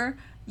Dumbledore,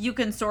 you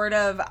could sort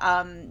of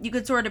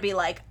be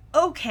like,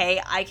 okay,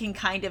 I can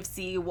kind of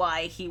see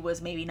why he was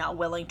maybe not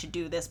willing to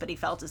do this, but he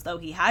felt as though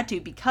he had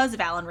to because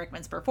of Alan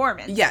Rickman's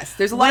performance. Yes,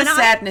 there's a lot of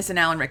sadness in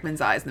Alan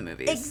Rickman's eyes in the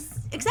movies.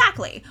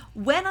 Exactly.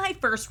 When I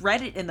first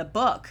read it in the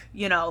book,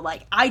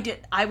 like,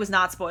 I was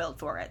not spoiled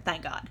for it,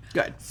 thank God.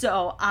 Good.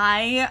 So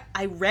I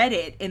read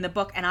it in the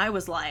book and I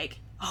was like,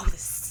 oh,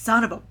 this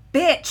son of a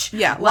bitch.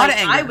 Yeah, a lot of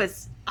anger.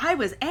 I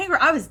was angry.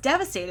 I was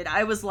devastated.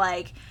 I was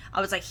like,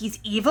 he's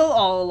evil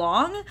all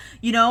along.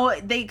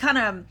 They kind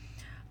of...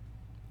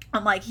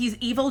 I'm like, he's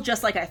evil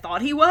just like I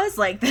thought he was,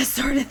 like, this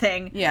sort of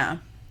thing. Yeah.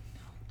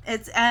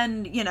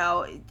 And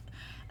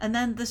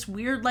then this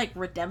weird, like,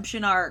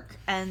 redemption arc,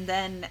 and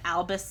then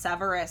Albus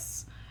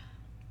Severus.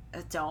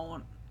 I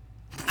don't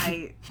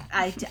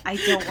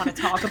want to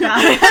talk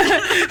about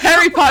it.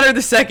 Harry Potter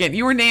II,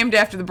 you were named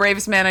after the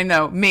bravest man I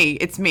know. Me.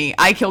 It's me.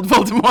 I killed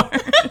Voldemort.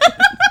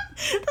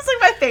 That's like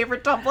my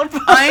favorite Tumblr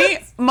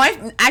post. My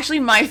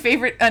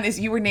favorite one is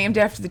you were named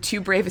after the two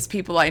bravest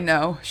people I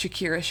know,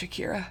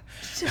 Shakira.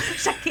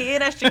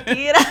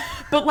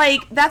 But,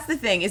 like, that's the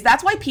thing, is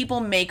that's why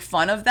people make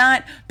fun of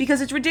that, because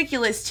it's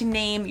ridiculous to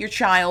name your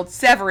child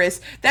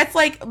Severus. That's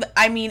like,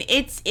 I mean,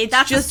 it's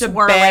just a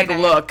bad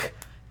look.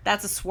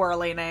 That's a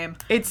swirly name.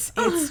 It's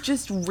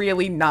just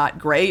really not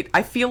great.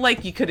 I feel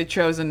like you could have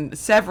chosen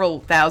several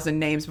thousand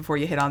names before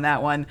you hit on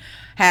that one.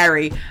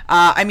 Harry.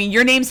 I mean,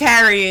 your name's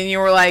Harry, and you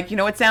were like, you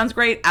know what sounds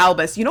great?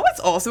 Albus. You know what's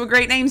also a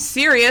great name?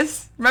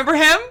 Sirius. Remember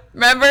him?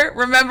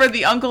 Remember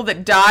the uncle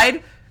that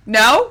died?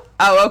 No?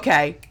 Oh,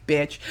 okay,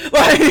 bitch.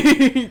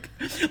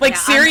 Like,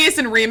 Sirius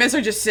and Remus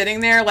are just sitting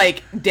there,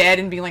 like, dead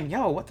and being like,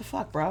 yo, what the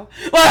fuck, bro?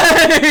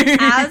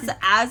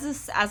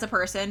 As a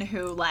person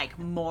who, like,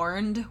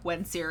 mourned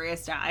when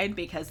Sirius died,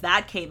 because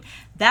that came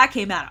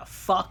out of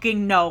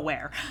fucking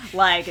nowhere.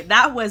 Like,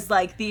 that was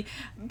like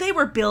they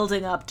were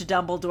building up to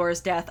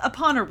Dumbledore's death.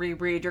 Upon a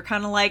reread, you're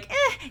kind of like,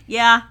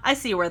 yeah, I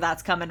see where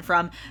that's coming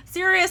from.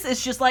 Sirius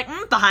is just like,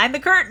 behind the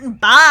curtain,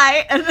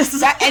 bye. And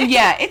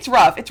yeah, it's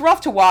rough. It's rough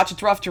to watch.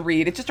 It's rough to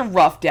read. It's just a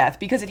rough death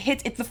because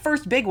it's the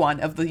first big one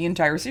of the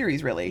entire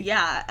series, really.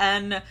 Yeah,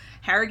 and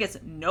Harry gets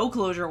no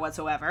closure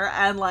whatsoever,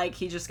 and, like,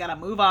 he just gotta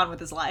move on with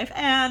his life,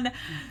 and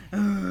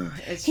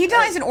he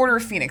dies in Order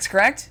of Phoenix,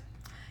 correct?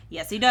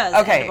 Yes, he does.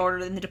 Okay.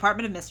 In the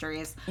Department of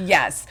Mysteries.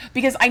 Yes,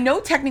 because I know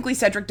technically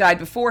Cedric died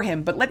before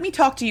him, but let me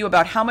talk to you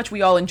about how much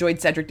we all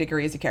enjoyed Cedric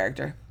Diggory as a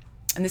character.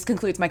 And this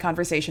concludes my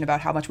conversation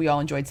about how much we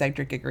all enjoyed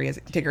Cedric Diggory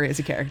as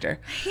a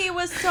character. He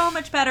was so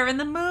much better in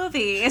the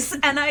movies,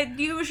 and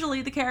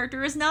usually the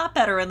character is not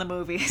better in the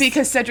movies.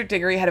 Because Cedric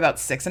Diggory had about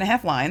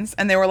 6.5 lines,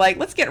 and they were like,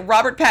 let's get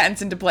Robert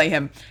Pattinson to play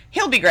him.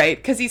 He'll be great,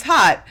 because he's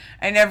hot.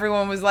 And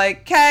everyone was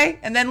like, okay.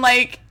 And then,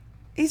 like,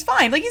 he's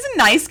fine. Like, he's a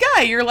nice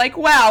guy. You're like,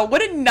 wow,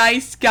 what a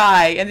nice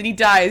guy. And then he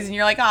dies, and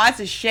you're like, oh, that's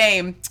a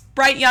shame.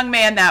 Bright young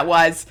man that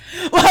was.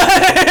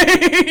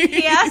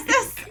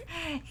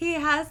 He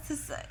has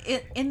this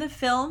in the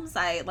films.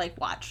 I, like,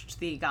 watched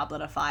The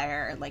Goblet of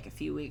Fire, like, a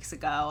few weeks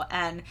ago,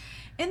 and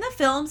in the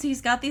films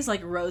he's got these,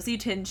 like, rosy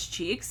tinged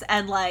cheeks,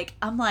 and, like,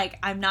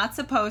 I'm not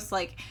supposed,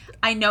 like,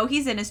 I know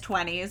he's in his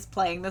 20s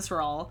playing this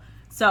role,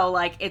 so,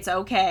 like, it's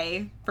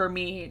okay for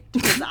me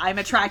because I'm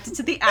attracted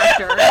to the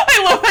actor.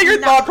 I love how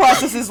your thought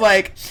process is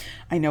like,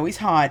 I know he's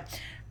hot,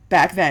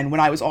 back then when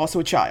I was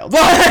also a child.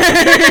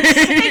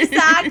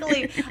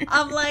 Exactly.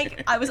 I'm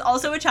like, I was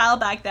also a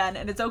child back then,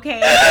 and it's okay.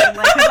 Like,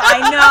 'cause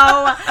I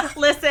know.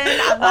 Listen,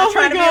 I'm not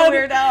trying to be a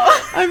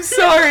weirdo. I'm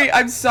sorry.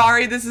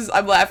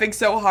 I'm laughing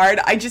so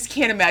hard. I just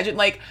can't imagine.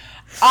 Like,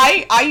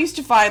 I used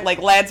to find like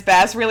Lance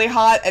Bass really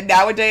hot, and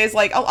nowadays,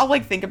 like, I'll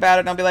like think about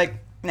it, and I'll be like,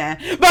 nah.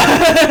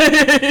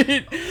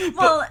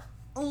 Well,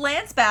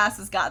 Lance Bass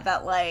has got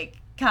that like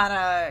kind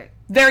of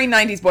very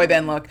 90s boy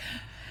band look.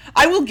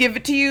 I will give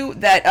it to you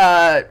that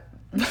I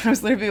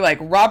was literally like,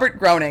 Robert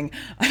Groening.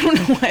 I don't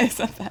know why I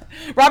said that.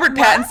 Robert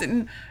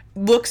Pattinson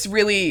looks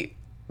really,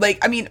 like,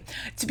 I mean,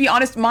 to be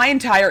honest, my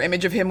entire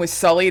image of him was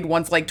sullied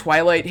once, like,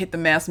 Twilight hit the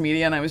mass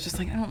media, and I was just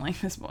like, I don't like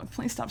this book.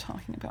 Please stop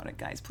talking about it,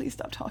 guys. Please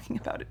stop talking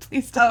about it.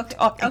 Please stop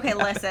talking about it.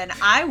 Okay, listen.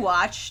 I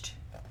watched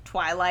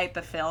Twilight,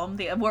 the film.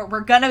 We're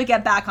going to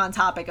get back on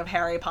topic of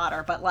Harry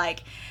Potter, but,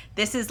 like,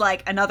 this is,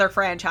 like, another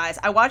franchise.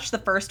 I watched the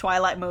first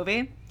Twilight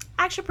movie.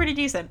 Actually pretty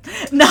decent.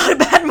 Not a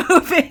bad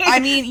movie. I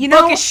mean, you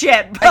know, book is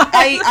shit. But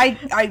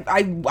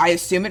I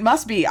assume it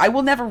must be. I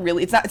will never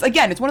really. It's not.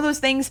 Again, it's one of those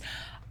things.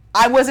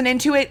 I wasn't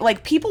into it.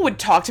 Like, people would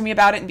talk to me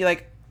about it and be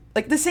like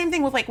the same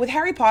thing with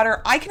Harry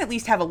Potter. I can at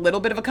least have a little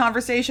bit of a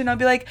conversation. I'll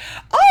be like,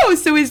 oh,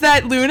 so is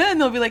that Luna?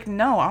 And they'll be like,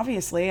 no,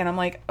 obviously. And I'm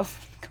like,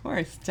 of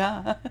course,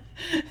 duh.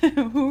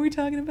 Who are we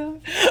talking about?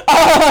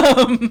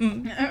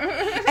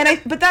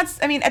 But that's.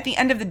 I mean, at the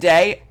end of the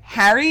day,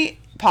 Harry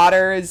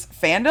Potter's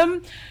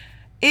fandom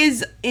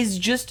is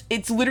just,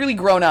 it's literally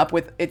grown up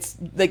with, it's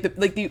like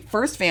the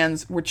first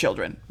fans were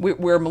children.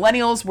 We're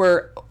millennials,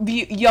 we're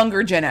the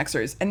younger Gen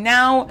Xers, and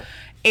now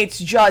it's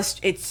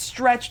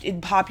stretched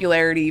in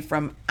popularity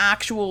from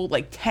actual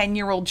like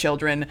 10-year-old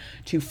children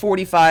to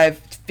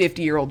 45,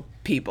 50-year-old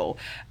people.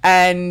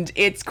 And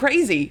it's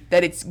crazy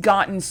that it's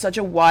gotten such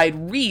a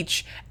wide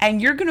reach,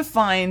 and you're gonna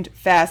find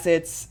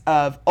facets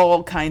of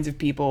all kinds of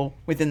people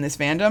within this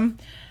fandom.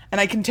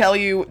 And I can tell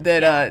you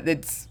that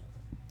it's,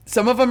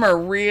 some of them are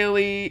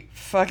really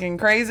fucking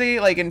crazy,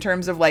 like, in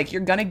terms of, like,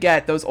 you're gonna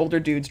get those older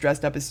dudes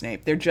dressed up as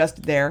Snape. They're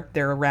just there.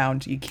 They're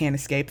around. You can't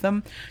escape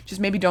them. Just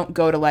maybe don't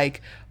go to,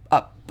 like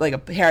a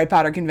Harry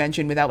Potter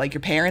convention without, like, your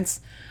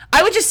parents.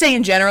 I would just say,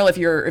 in general, if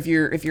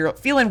you're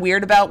feeling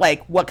weird about,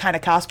 like, what kind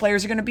of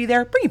cosplayers are gonna be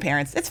there, bring your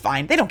parents. It's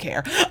fine. They don't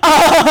care.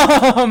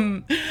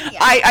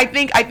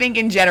 I think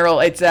in general,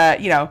 it's,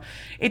 you know,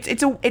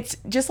 it's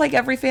just like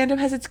every fandom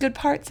has its good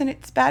parts and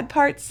its bad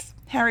parts.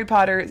 Harry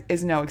Potter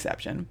is no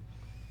exception.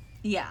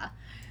 Yeah,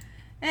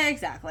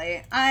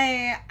 exactly.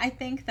 I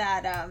think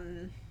that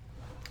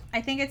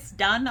I think it's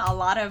done a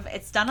lot of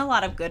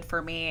good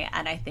for me,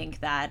 and I think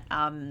that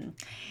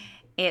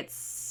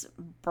it's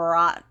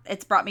brought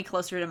me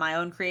closer to my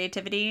own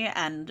creativity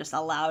and just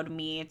allowed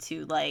me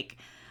to, like,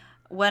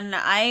 when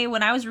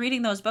I was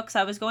reading those books,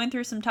 I was going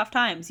through some tough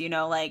times, you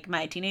know, like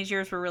my teenage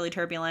years were really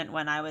turbulent.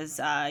 When I was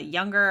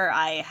younger,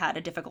 I had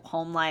a difficult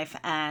home life,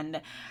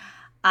 and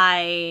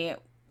I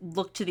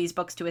look to these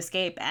books to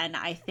escape. And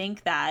I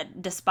think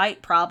that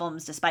despite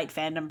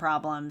fandom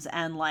problems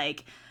and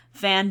like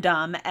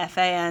fandom,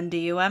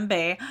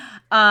 Fandumb,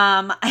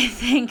 I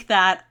think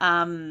that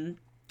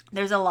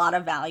there's a lot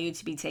of value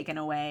to be taken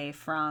away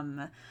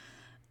from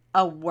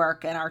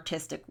an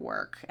artistic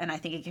work, and I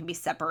think it can be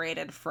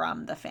separated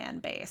from the fan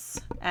base,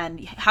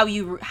 and how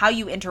you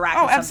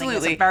interact with something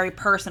is a very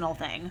personal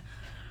thing.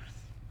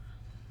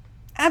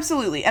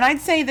 Absolutely. And I'd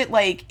say that,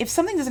 like, if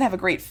something doesn't have a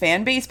great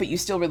fan base, but you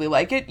still really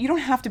like it, you don't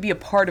have to be a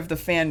part of the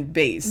fan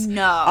base.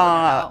 No.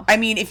 I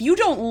mean, if you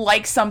don't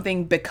like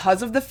something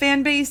because of the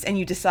fan base and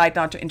you decide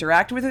not to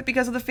interact with it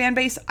because of the fan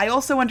base, I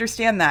also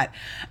understand that.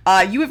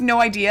 You have no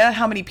idea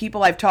how many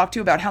people I've talked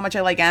to about how much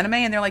I like anime,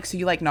 and they're like, so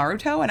you like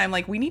Naruto? And I'm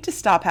like, we need to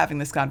stop having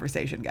this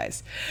conversation,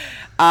 guys.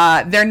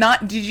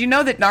 Did you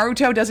know that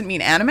Naruto doesn't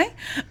mean anime?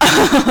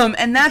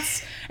 And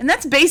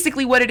that's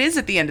basically what it is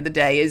at the end of the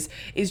day, is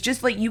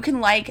just like, you can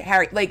like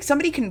Harry, like,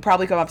 somebody can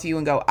probably come up to you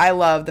and go, I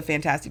love the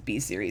Fantastic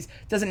Beasts series.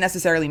 Doesn't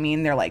necessarily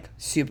mean they're like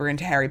super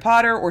into Harry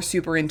Potter or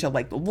super into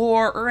like the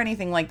lore or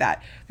anything like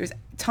that. There's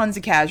tons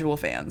of casual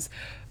fans,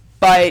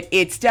 but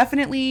it's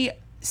definitely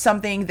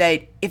something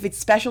that if it's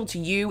special to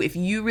you, if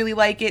you really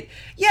like it,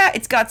 yeah,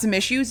 it's got some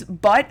issues,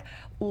 but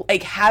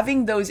like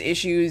having those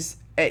issues,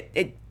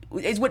 it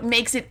is what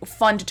makes it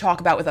fun to talk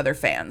about with other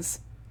fans.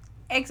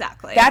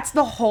 Exactly. That's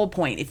the whole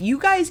point. If you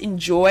guys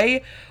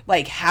enjoy,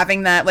 like,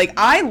 having that, like,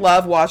 I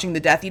love watching the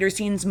Death Eater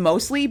scenes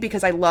mostly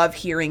because I love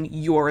hearing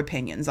your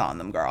opinions on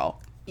them, girl.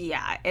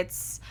 Yeah,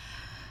 it's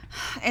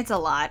a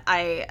lot.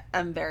 I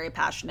am very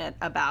passionate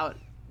about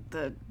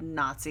the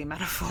Nazi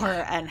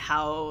metaphor and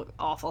how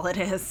awful it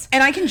is.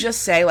 And I can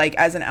just say, like,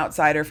 as an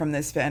outsider from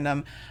this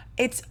fandom,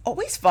 it's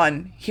always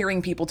fun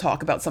hearing people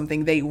talk about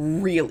something they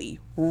really,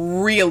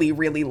 really,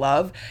 really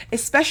love,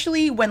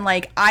 especially when,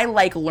 like, I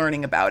like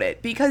learning about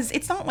it, because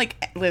it's not like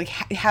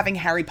having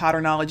Harry Potter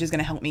knowledge is going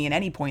to help me at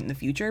any point in the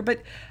future,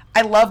 but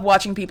I love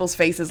watching people's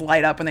faces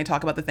light up when they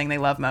talk about the thing they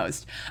love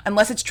most,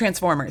 unless it's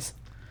Transformers.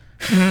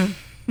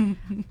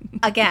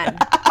 Again,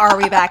 are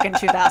we back in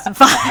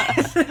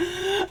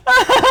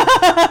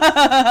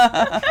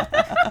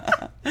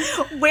 2005?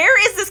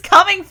 Where is this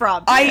coming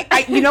from?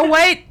 You know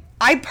what?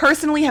 I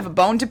personally have a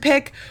bone to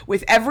pick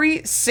with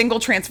every single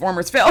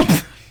Transformers film.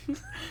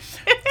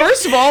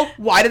 First of all,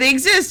 why do they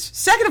exist?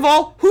 Second of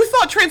all, who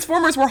thought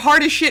Transformers were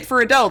hard as shit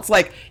for adults?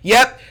 Like,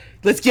 yep,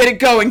 let's get it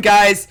going,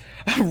 guys.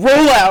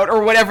 Roll out,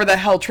 or whatever the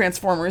hell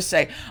Transformers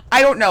say.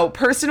 I don't know.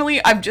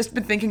 Personally, I've just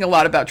been thinking a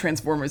lot about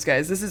Transformers,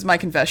 guys. This is my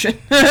confession.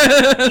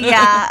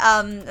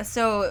 Yeah,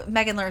 so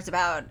Megan learns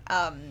about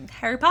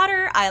Harry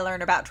Potter, I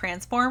learn about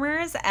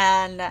Transformers,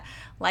 and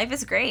life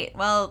is great.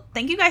 Well,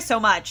 thank you guys so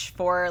much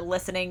for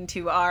listening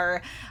to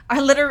our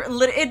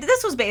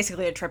this was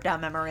basically a trip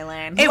down memory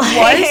lane. It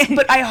was,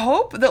 but I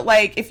hope that,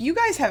 like, if you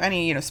guys have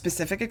any,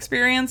 specific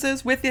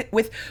experiences with it,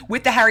 with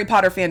the Harry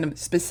Potter fandom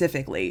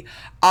specifically,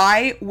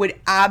 I would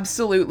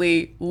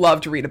absolutely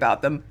love to read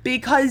about them,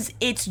 because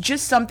it's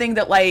just something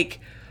that, like,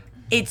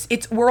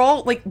 we're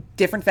all like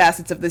different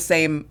facets of the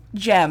same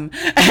gem,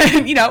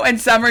 and,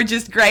 and some are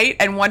just great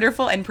and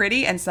wonderful and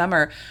pretty, and some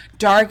are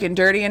dark and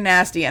dirty and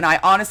nasty, and I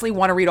honestly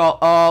want to read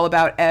all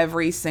about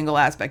every single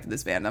aspect of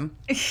this fandom.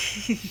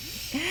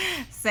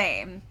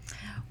 Same.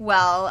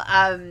 Well,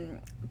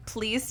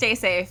 please stay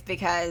safe,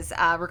 because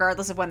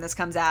regardless of when this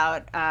comes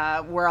out,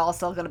 we're all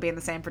still going to be in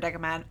the same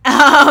predicament.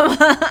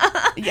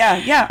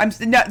 Yeah.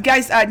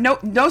 Guys,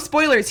 no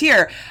spoilers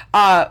here.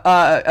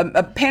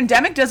 A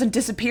pandemic doesn't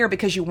disappear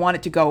because you want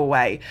it to go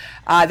away.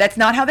 That's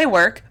not how they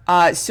work.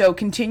 So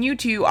continue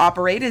to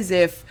operate as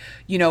if,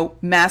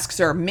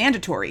 masks are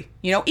mandatory.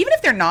 Even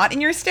if they're not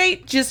in your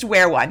state, just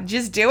wear one.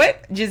 Just do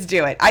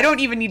it. I don't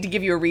even need to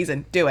give you a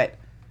reason. Do it.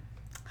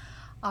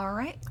 All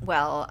right.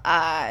 Well,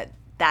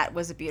 that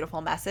was a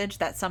beautiful message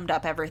that summed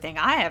up everything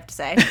I have to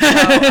say.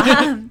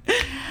 So,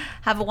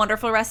 have a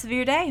wonderful rest of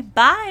your day.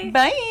 Bye.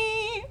 Bye.